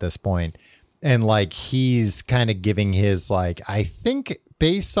Hall at this point. And like, he's kind of giving his like, I think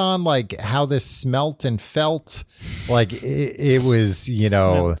based on like how this smelt and felt? Like it was, you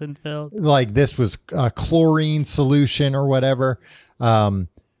know, like this was a chlorine solution or whatever.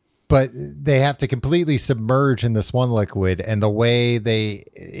 But they have to completely submerge in this one liquid. And the way they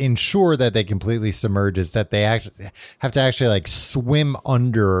ensure that they completely submerge is that they actually have to actually like swim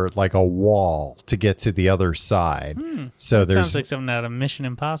under like a wall to get to the other side. So there's sounds like something out of Mission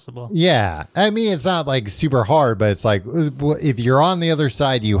Impossible. Yeah. I mean, it's not like super hard, but it's like if you're on the other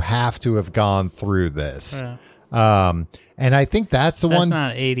side, you have to have gone through this. Yeah. And I think that's one. That's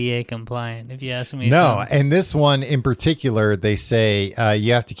not ADA compliant, if you ask me. No, and this one in particular, they say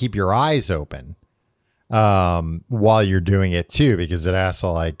you have to keep your eyes open while you're doing it too, because it has to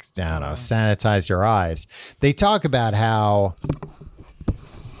like, I don't know, sanitize your eyes. They talk about how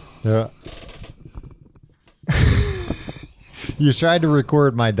you tried to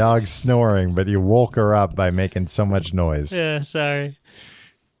record my dog snoring, but you woke her up by making so much noise. Yeah, sorry.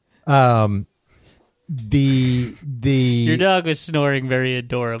 Your dog was snoring very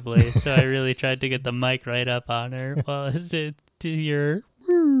adorably, so I really tried to get the mic right up on her while to your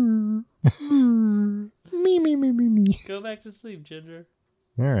me. Go back to sleep, Ginger.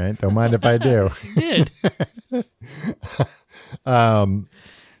 All right, don't mind if I do. She did.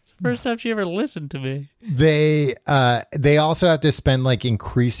 First time she ever listened to me. They also have to spend like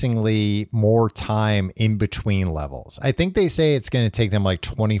increasingly more time in between levels. I think they say it's going to take them like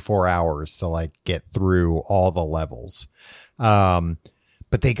 24 hours to like get through all the levels. But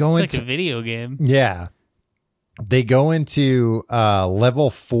they go into like a video game. Yeah. They go into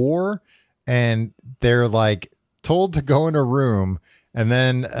level 4 and they're like told to go in a room. And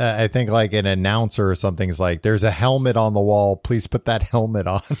then I think like an announcer or something's like, there's a helmet on the wall. Please put that helmet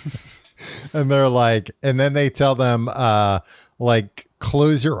on. And they're like, and then they tell them like,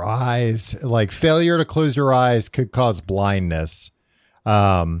 close your eyes. Like failure to close your eyes could cause blindness.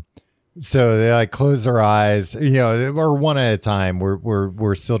 So they like close their eyes, you know, or one at a time.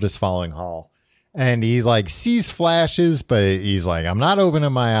 We're still just following Hall. And he like sees flashes, but he's like, I'm not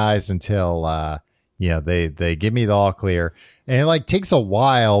opening my eyes until they give me the all clear. And it like takes a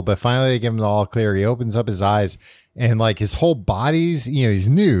while, but finally they give him the all clear. He opens up his eyes and like his whole body's, you know, he's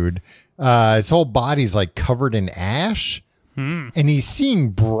nude. His whole body's like covered in ash. And he's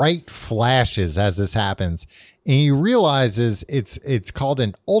seeing bright flashes as this happens. And he realizes it's called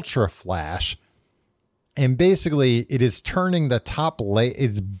an ultra flash. And basically it is turning the top layer.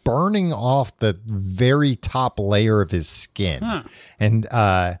 It's burning off the very top layer of his skin and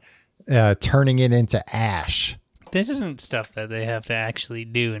turning it into ash. This isn't stuff that they have to actually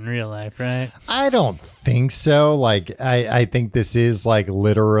do in real life, right? I don't think so. Like, I think this is like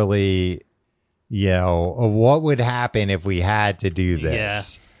literally, you know, what would happen if we had to do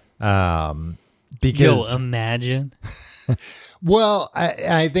this? Yeah. Because imagine. Well,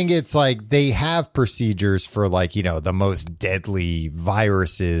 I think it's like they have procedures for like, you know, the most deadly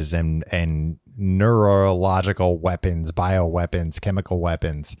viruses and neurological weapons, bioweapons, chemical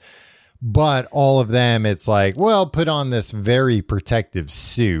weapons. But all of them, it's like, well, put on this very protective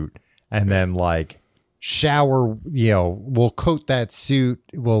suit and then like shower, you know, we'll coat that suit.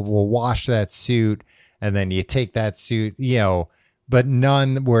 We'll wash that suit. And then you take that suit, you know, but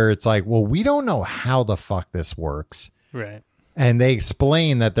none where it's like, well, we don't know how the fuck this works. Right. And they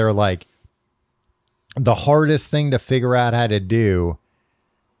explain that they're like, the hardest thing to figure out how to do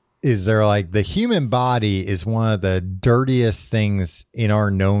is they're like, the human body is one of the dirtiest things in our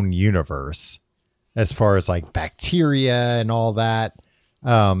known universe as far as like bacteria and all that.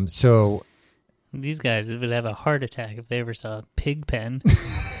 So these guys would have a heart attack if they ever saw a pig pen.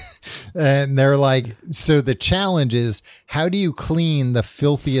 And they're like, so the challenge is, how do you clean the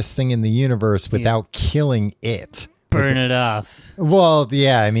filthiest thing in the universe without killing it? Burn it off. Well,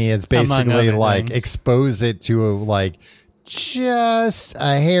 yeah, I mean, it's basically like things. Expose it to like just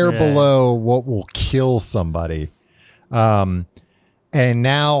a hair below what will kill somebody. And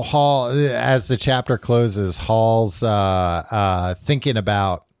now Hall, as the chapter closes, Hall's thinking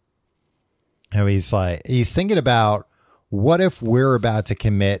about how he's thinking about, what if we're about to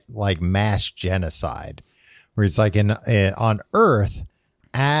commit like mass genocide, where he's like on Earth,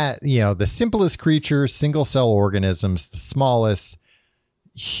 the simplest creatures, single cell organisms, the smallest,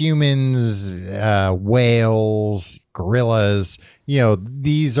 humans, whales, gorillas,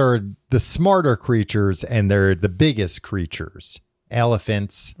 these are the smarter creatures and they're the biggest creatures,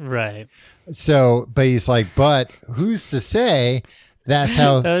 elephants. Right. So, but he's like, but who's to say that's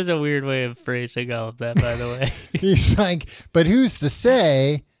how... That was a weird way of phrasing all of that, by the way. He's like, but who's to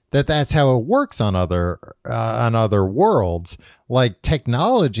say that that's how it works on other worlds? Like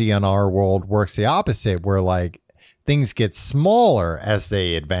technology on our world works the opposite, where like things get smaller as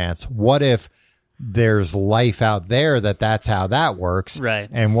they advance. What if there's life out there that's how that works? Right.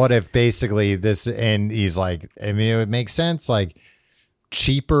 And what if basically this, and he's like, I mean, it would make sense, like,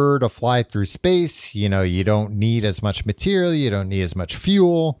 cheaper to fly through space. You know, you don't need as much material. You don't need as much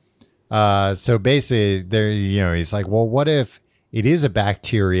fuel. So basically there, you know, he's like, well, what if it is a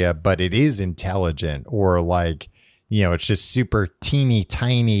bacteria, but it is intelligent, or like, you know, it's just super teeny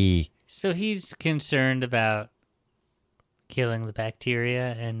tiny. So he's concerned about killing the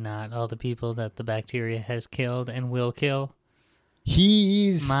bacteria and not all the people that the bacteria has killed and will kill.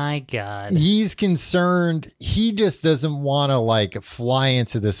 My God. He's concerned. He just doesn't want to like fly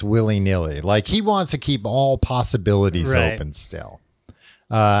into this willy-nilly. Like, he wants to keep all possibilities open still.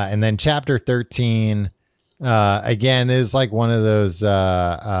 And then chapter 13, again, is like one of those,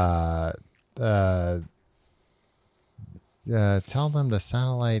 tell them the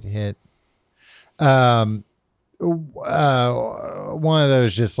satellite hit. One of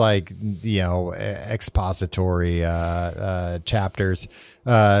those just like, you know, expository chapters.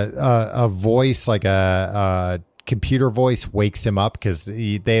 A voice, like a computer voice, wakes him up because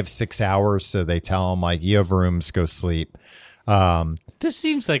they have 6 hours, so they tell him like, you have rooms, go sleep. This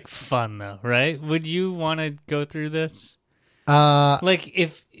seems like fun though, right? Would you want to go through this? Like,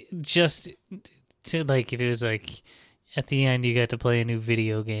 if just to like, if it was like, at the end, you got to play a new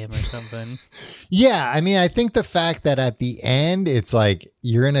video game or something. Yeah, I mean, I think the fact that at the end, it's like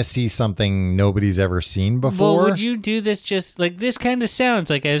you're going to see something nobody's ever seen before. Well, would you do this just like this? Kind of sounds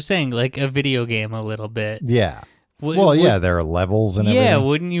like I was saying, like a video game a little bit. Yeah. Yeah, there are levels and everything. Yeah,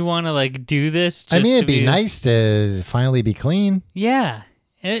 wouldn't you want to like do this? I mean, it'd be nice to finally be clean. Yeah.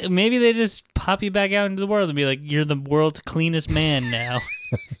 Maybe they just pop you back out into the world and be like, you're the world's cleanest man now.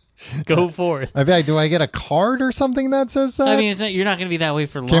 Go forth. I'd be like, do I get a card or something that says that? I mean, you're not going to be that way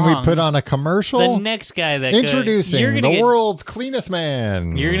for long. Can we put on a commercial? The next guy that introducing the world's cleanest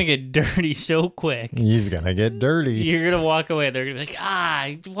man. You're going to get dirty so quick. He's going to get dirty. You're going to walk away. They're going to be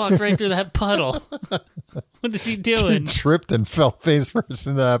like, he walked right through that puddle. What is he doing? He tripped and fell face first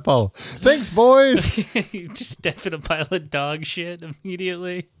into that puddle. Thanks, boys. You just step in a pile of dog shit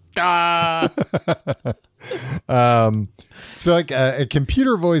immediately. Ah. So like a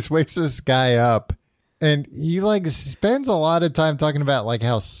computer voice wakes this guy up, and he like spends a lot of time talking about like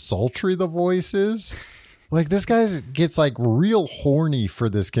how sultry the voice is. Like, this guy gets like real horny for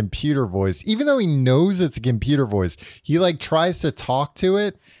this computer voice, even though he knows it's a computer voice. He like tries to talk to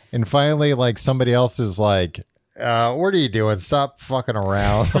it, and finally like somebody else is like, what are you doing? Stop fucking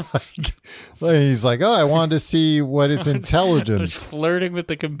around. like, he's like, oh, I wanted to see what its intelligence. I was flirting with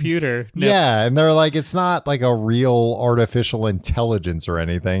the computer. No. Yeah, and they're like, it's not like a real artificial intelligence or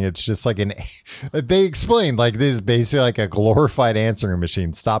anything. It's just like they explained, like, this is basically like a glorified answering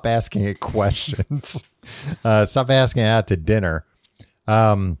machine. Stop asking it questions. Stop asking it out to dinner.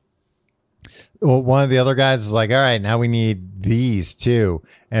 Well, one of the other guys is like, all right, now we need these too.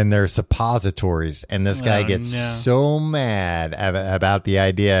 And they're suppositories. And this guy gets so mad about the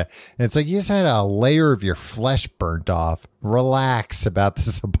idea. And it's like, you just had a layer of your flesh burnt off. Relax about the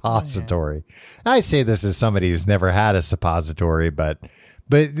suppository. I say this as somebody who's never had a suppository, but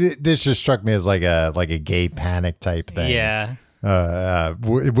this just struck me as like a gay panic type thing. Yeah.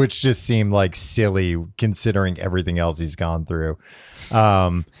 Which just seemed like silly considering everything else he's gone through.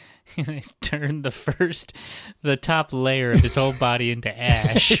 They turned the top layer of his whole body into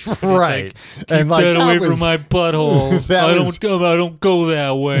ash. Right. Like, keep that away from my butthole. I don't go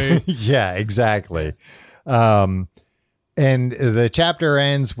that way. Yeah, exactly. And the chapter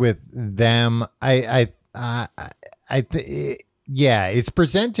ends with them. It's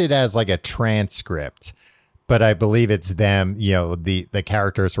presented as like a transcript, but I believe it's them, you know, the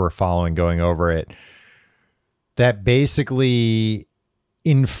characters who are following going over it, that basically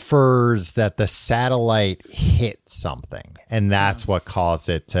infers that the satellite hit something, and that's what caused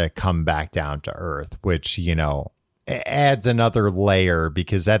it to come back down to Earth, which, you know, adds another layer,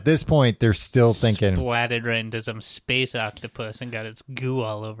 because at this point they're still thinking splatted right into some space octopus and got its goo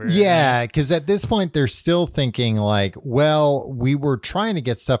all over it. Yeah, because at this point they're still thinking like, well, we were trying to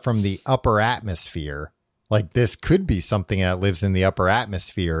get stuff from the upper atmosphere. Like, this could be something that lives in the upper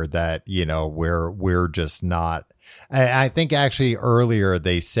atmosphere that, you know, we're just not. I think actually earlier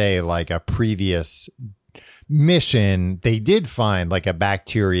they say like a previous mission, they did find like a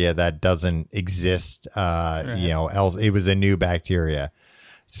bacteria that doesn't exist, right. You know, else it was a new bacteria.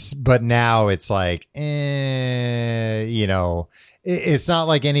 But now it's like, you know, it's not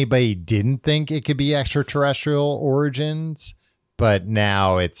like anybody didn't think it could be extraterrestrial origins. But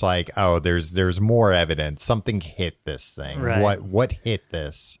now it's like, oh, there's more evidence. Something hit this thing. Right. What hit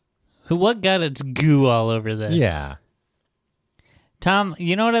this? What got its goo all over this? Yeah. Tom,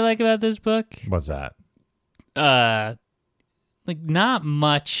 you know what I like about this book? What's that? Like not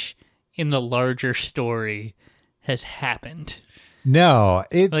much in the larger story has happened. No,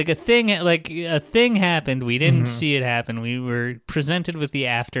 like a thing happened. We didn't see it happen. We were presented with the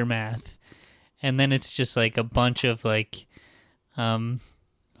aftermath, and then it's just like a bunch of like,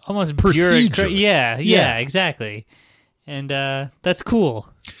 almost procedure. Yeah, exactly. And that's cool.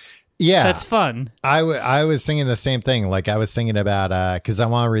 Yeah, that's fun. I was thinking the same thing. Like I was thinking about because I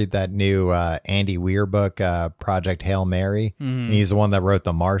want to read that new Andy Weir book, Project Hail Mary. And he's the one that wrote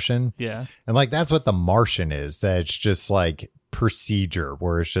The Martian. Yeah, and like that's what The Martian is. That it's just like procedure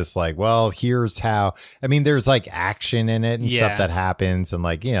where it's just like, well, here's how. I mean, there's like action in it and stuff that happens, and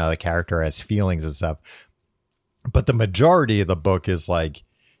like the character has feelings and stuff. But the majority of the book is like,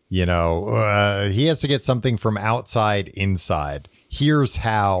 he has to get something from outside inside. Here's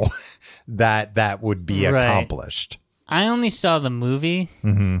how that would be accomplished. I only saw the movie,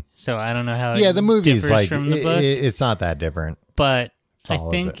 so I don't know how. Yeah, the movie's like from the book. It's not that different, but I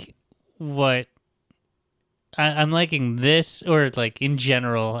think what I'm liking this, or like in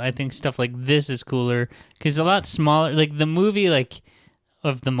general, I think stuff like this is cooler because a lot smaller. Like the movie, like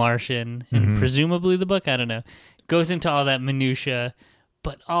of The Martian, and presumably the book, I don't know, goes into all that minutia,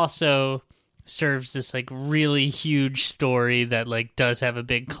 but also serves this like really huge story that like does have a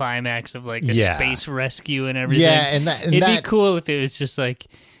big climax of like a space rescue and everything. Yeah, and it'd be cool if it was just like,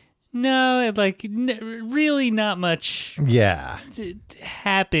 no, it like really not much. Yeah,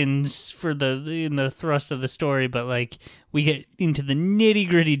 happens in the thrust of the story, but like we get into the nitty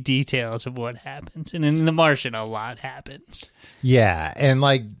gritty details of what happens, and in The Martian, a lot happens. Yeah, and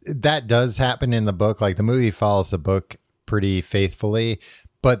like that does happen in the book. Like the movie follows the book pretty faithfully.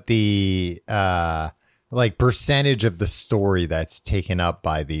 But the like percentage of the story that's taken up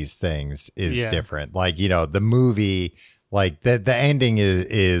by these things is different. Like, the movie, like the ending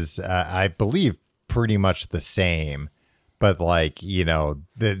is I believe pretty much the same. But like, in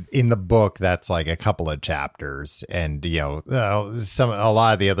the book, that's like a couple of chapters, and a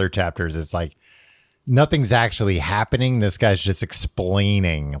lot of the other chapters, it's like nothing's actually happening. This guy's just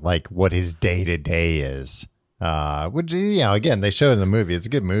explaining like what his day to day is. Which, again, they showed in the movie. It's a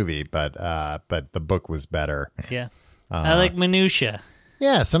good movie, but the book was better. Yeah. I like minutia.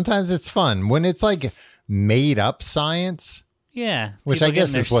 Yeah, sometimes it's fun when it's like made up science. Yeah. Which I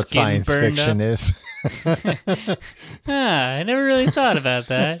guess is what science fiction is. I never really thought about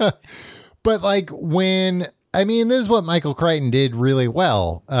that. But like this is what Michael Crichton did really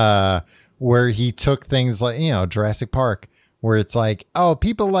well, where he took things like, Jurassic Park, where it's like, oh,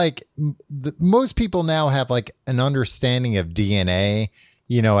 people like most people now have like an understanding of DNA.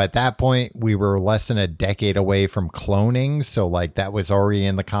 At that point, we were less than a decade away from cloning. So like that was already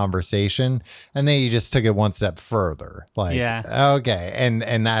in the conversation. And then you just took it one step further. Like, okay.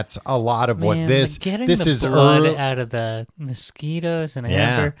 And that's a lot of what this is. Blood out of the mosquitoes and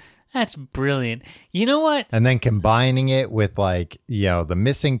amber. That's brilliant. You know what? And then combining it with like, the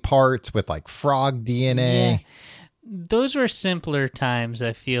missing parts with like frog DNA. Yeah. Those were simpler times,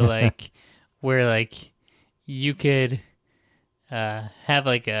 I feel like, where like you could have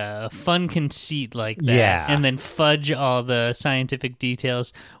like a fun conceit like that, and then fudge all the scientific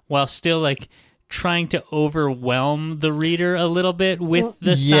details while still like trying to overwhelm the reader a little bit with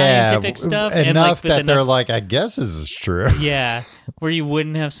the scientific stuff. Enough that they're like, I guess this is true. Yeah, where you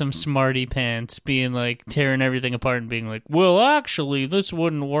wouldn't have some smarty pants being like tearing everything apart and being like, well, actually, this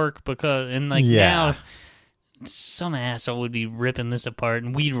wouldn't work because, and like now some asshole would be ripping this apart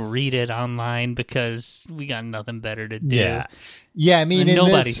and we'd read it online because we got nothing better to do. Yeah, I mean,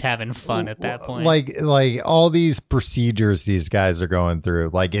 nobody's having fun at that point. Like all these procedures these guys are going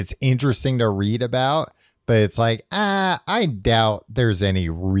through, like it's interesting to read about, but it's like, I doubt there's any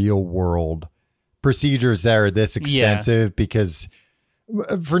real world procedures that are this extensive because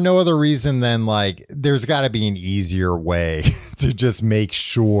for no other reason than like there's got to be an easier way to just make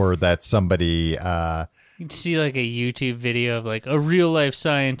sure that somebody you'd see like a YouTube video of like a real life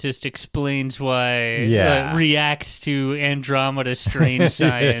scientist explains why reacts to Andromeda strange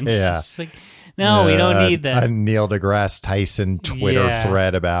science. It's like, no, we don't need that. A Neil deGrasse Tyson Twitter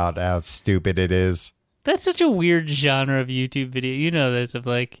thread about how stupid it is. That's such a weird genre of YouTube video. That's of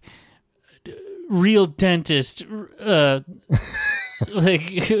like real dentist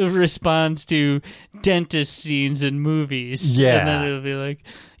like responds to dentist scenes in movies. And then it'll be like,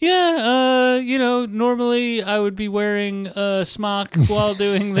 normally I would be wearing a smock while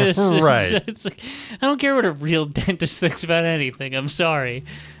doing this. Right. It's like, I don't care what a real dentist thinks about anything. I'm sorry.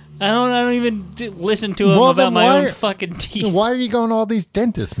 I don't even listen to him about my own fucking teeth. Why are you going to all these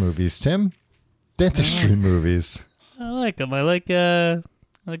dentist movies, Tim? Dentistry movies. I like them. I like the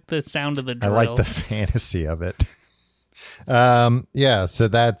sound of the drill. I like the fantasy of it. Yeah, so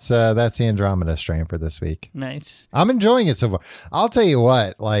that's the Andromeda strain for this week. Nice. I'm enjoying it so far. I'll tell you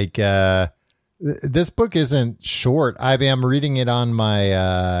what, like this book isn't short. I'm reading it on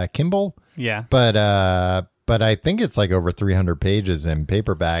my Kindle. Yeah. But I think it's like over 300 pages in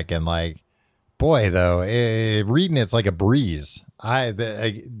paperback, and like, boy, though, reading it's like a breeze.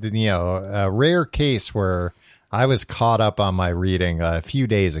 A rare case where I was caught up on my reading a few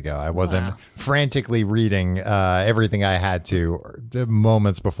days ago. I wasn't frantically reading everything I had to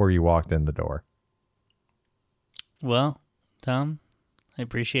moments before you walked in the door. Well, Tom, I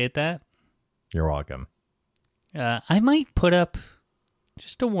appreciate that. You're welcome. I might put up,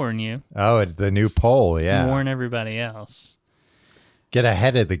 just to warn you. Oh, the new poll, yeah. Warn everybody else. Get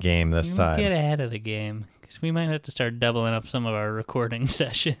ahead of the game this time. Get ahead of the game, because we might have to start doubling up some of our recording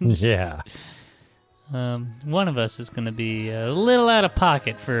sessions. Yeah. One of us is going to be a little out of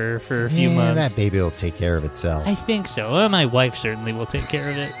pocket for a few months. That baby will take care of itself. I think so. Well, my wife certainly will take care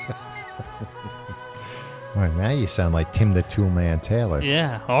of it. Boy, now you sound like Tim the Toolman Taylor.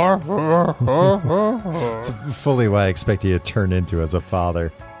 Yeah. It's fully what I expect you to turn into as a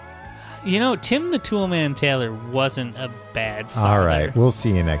father. You know, Tim the Toolman Taylor wasn't a bad father. All right. We'll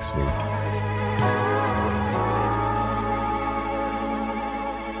see you next week.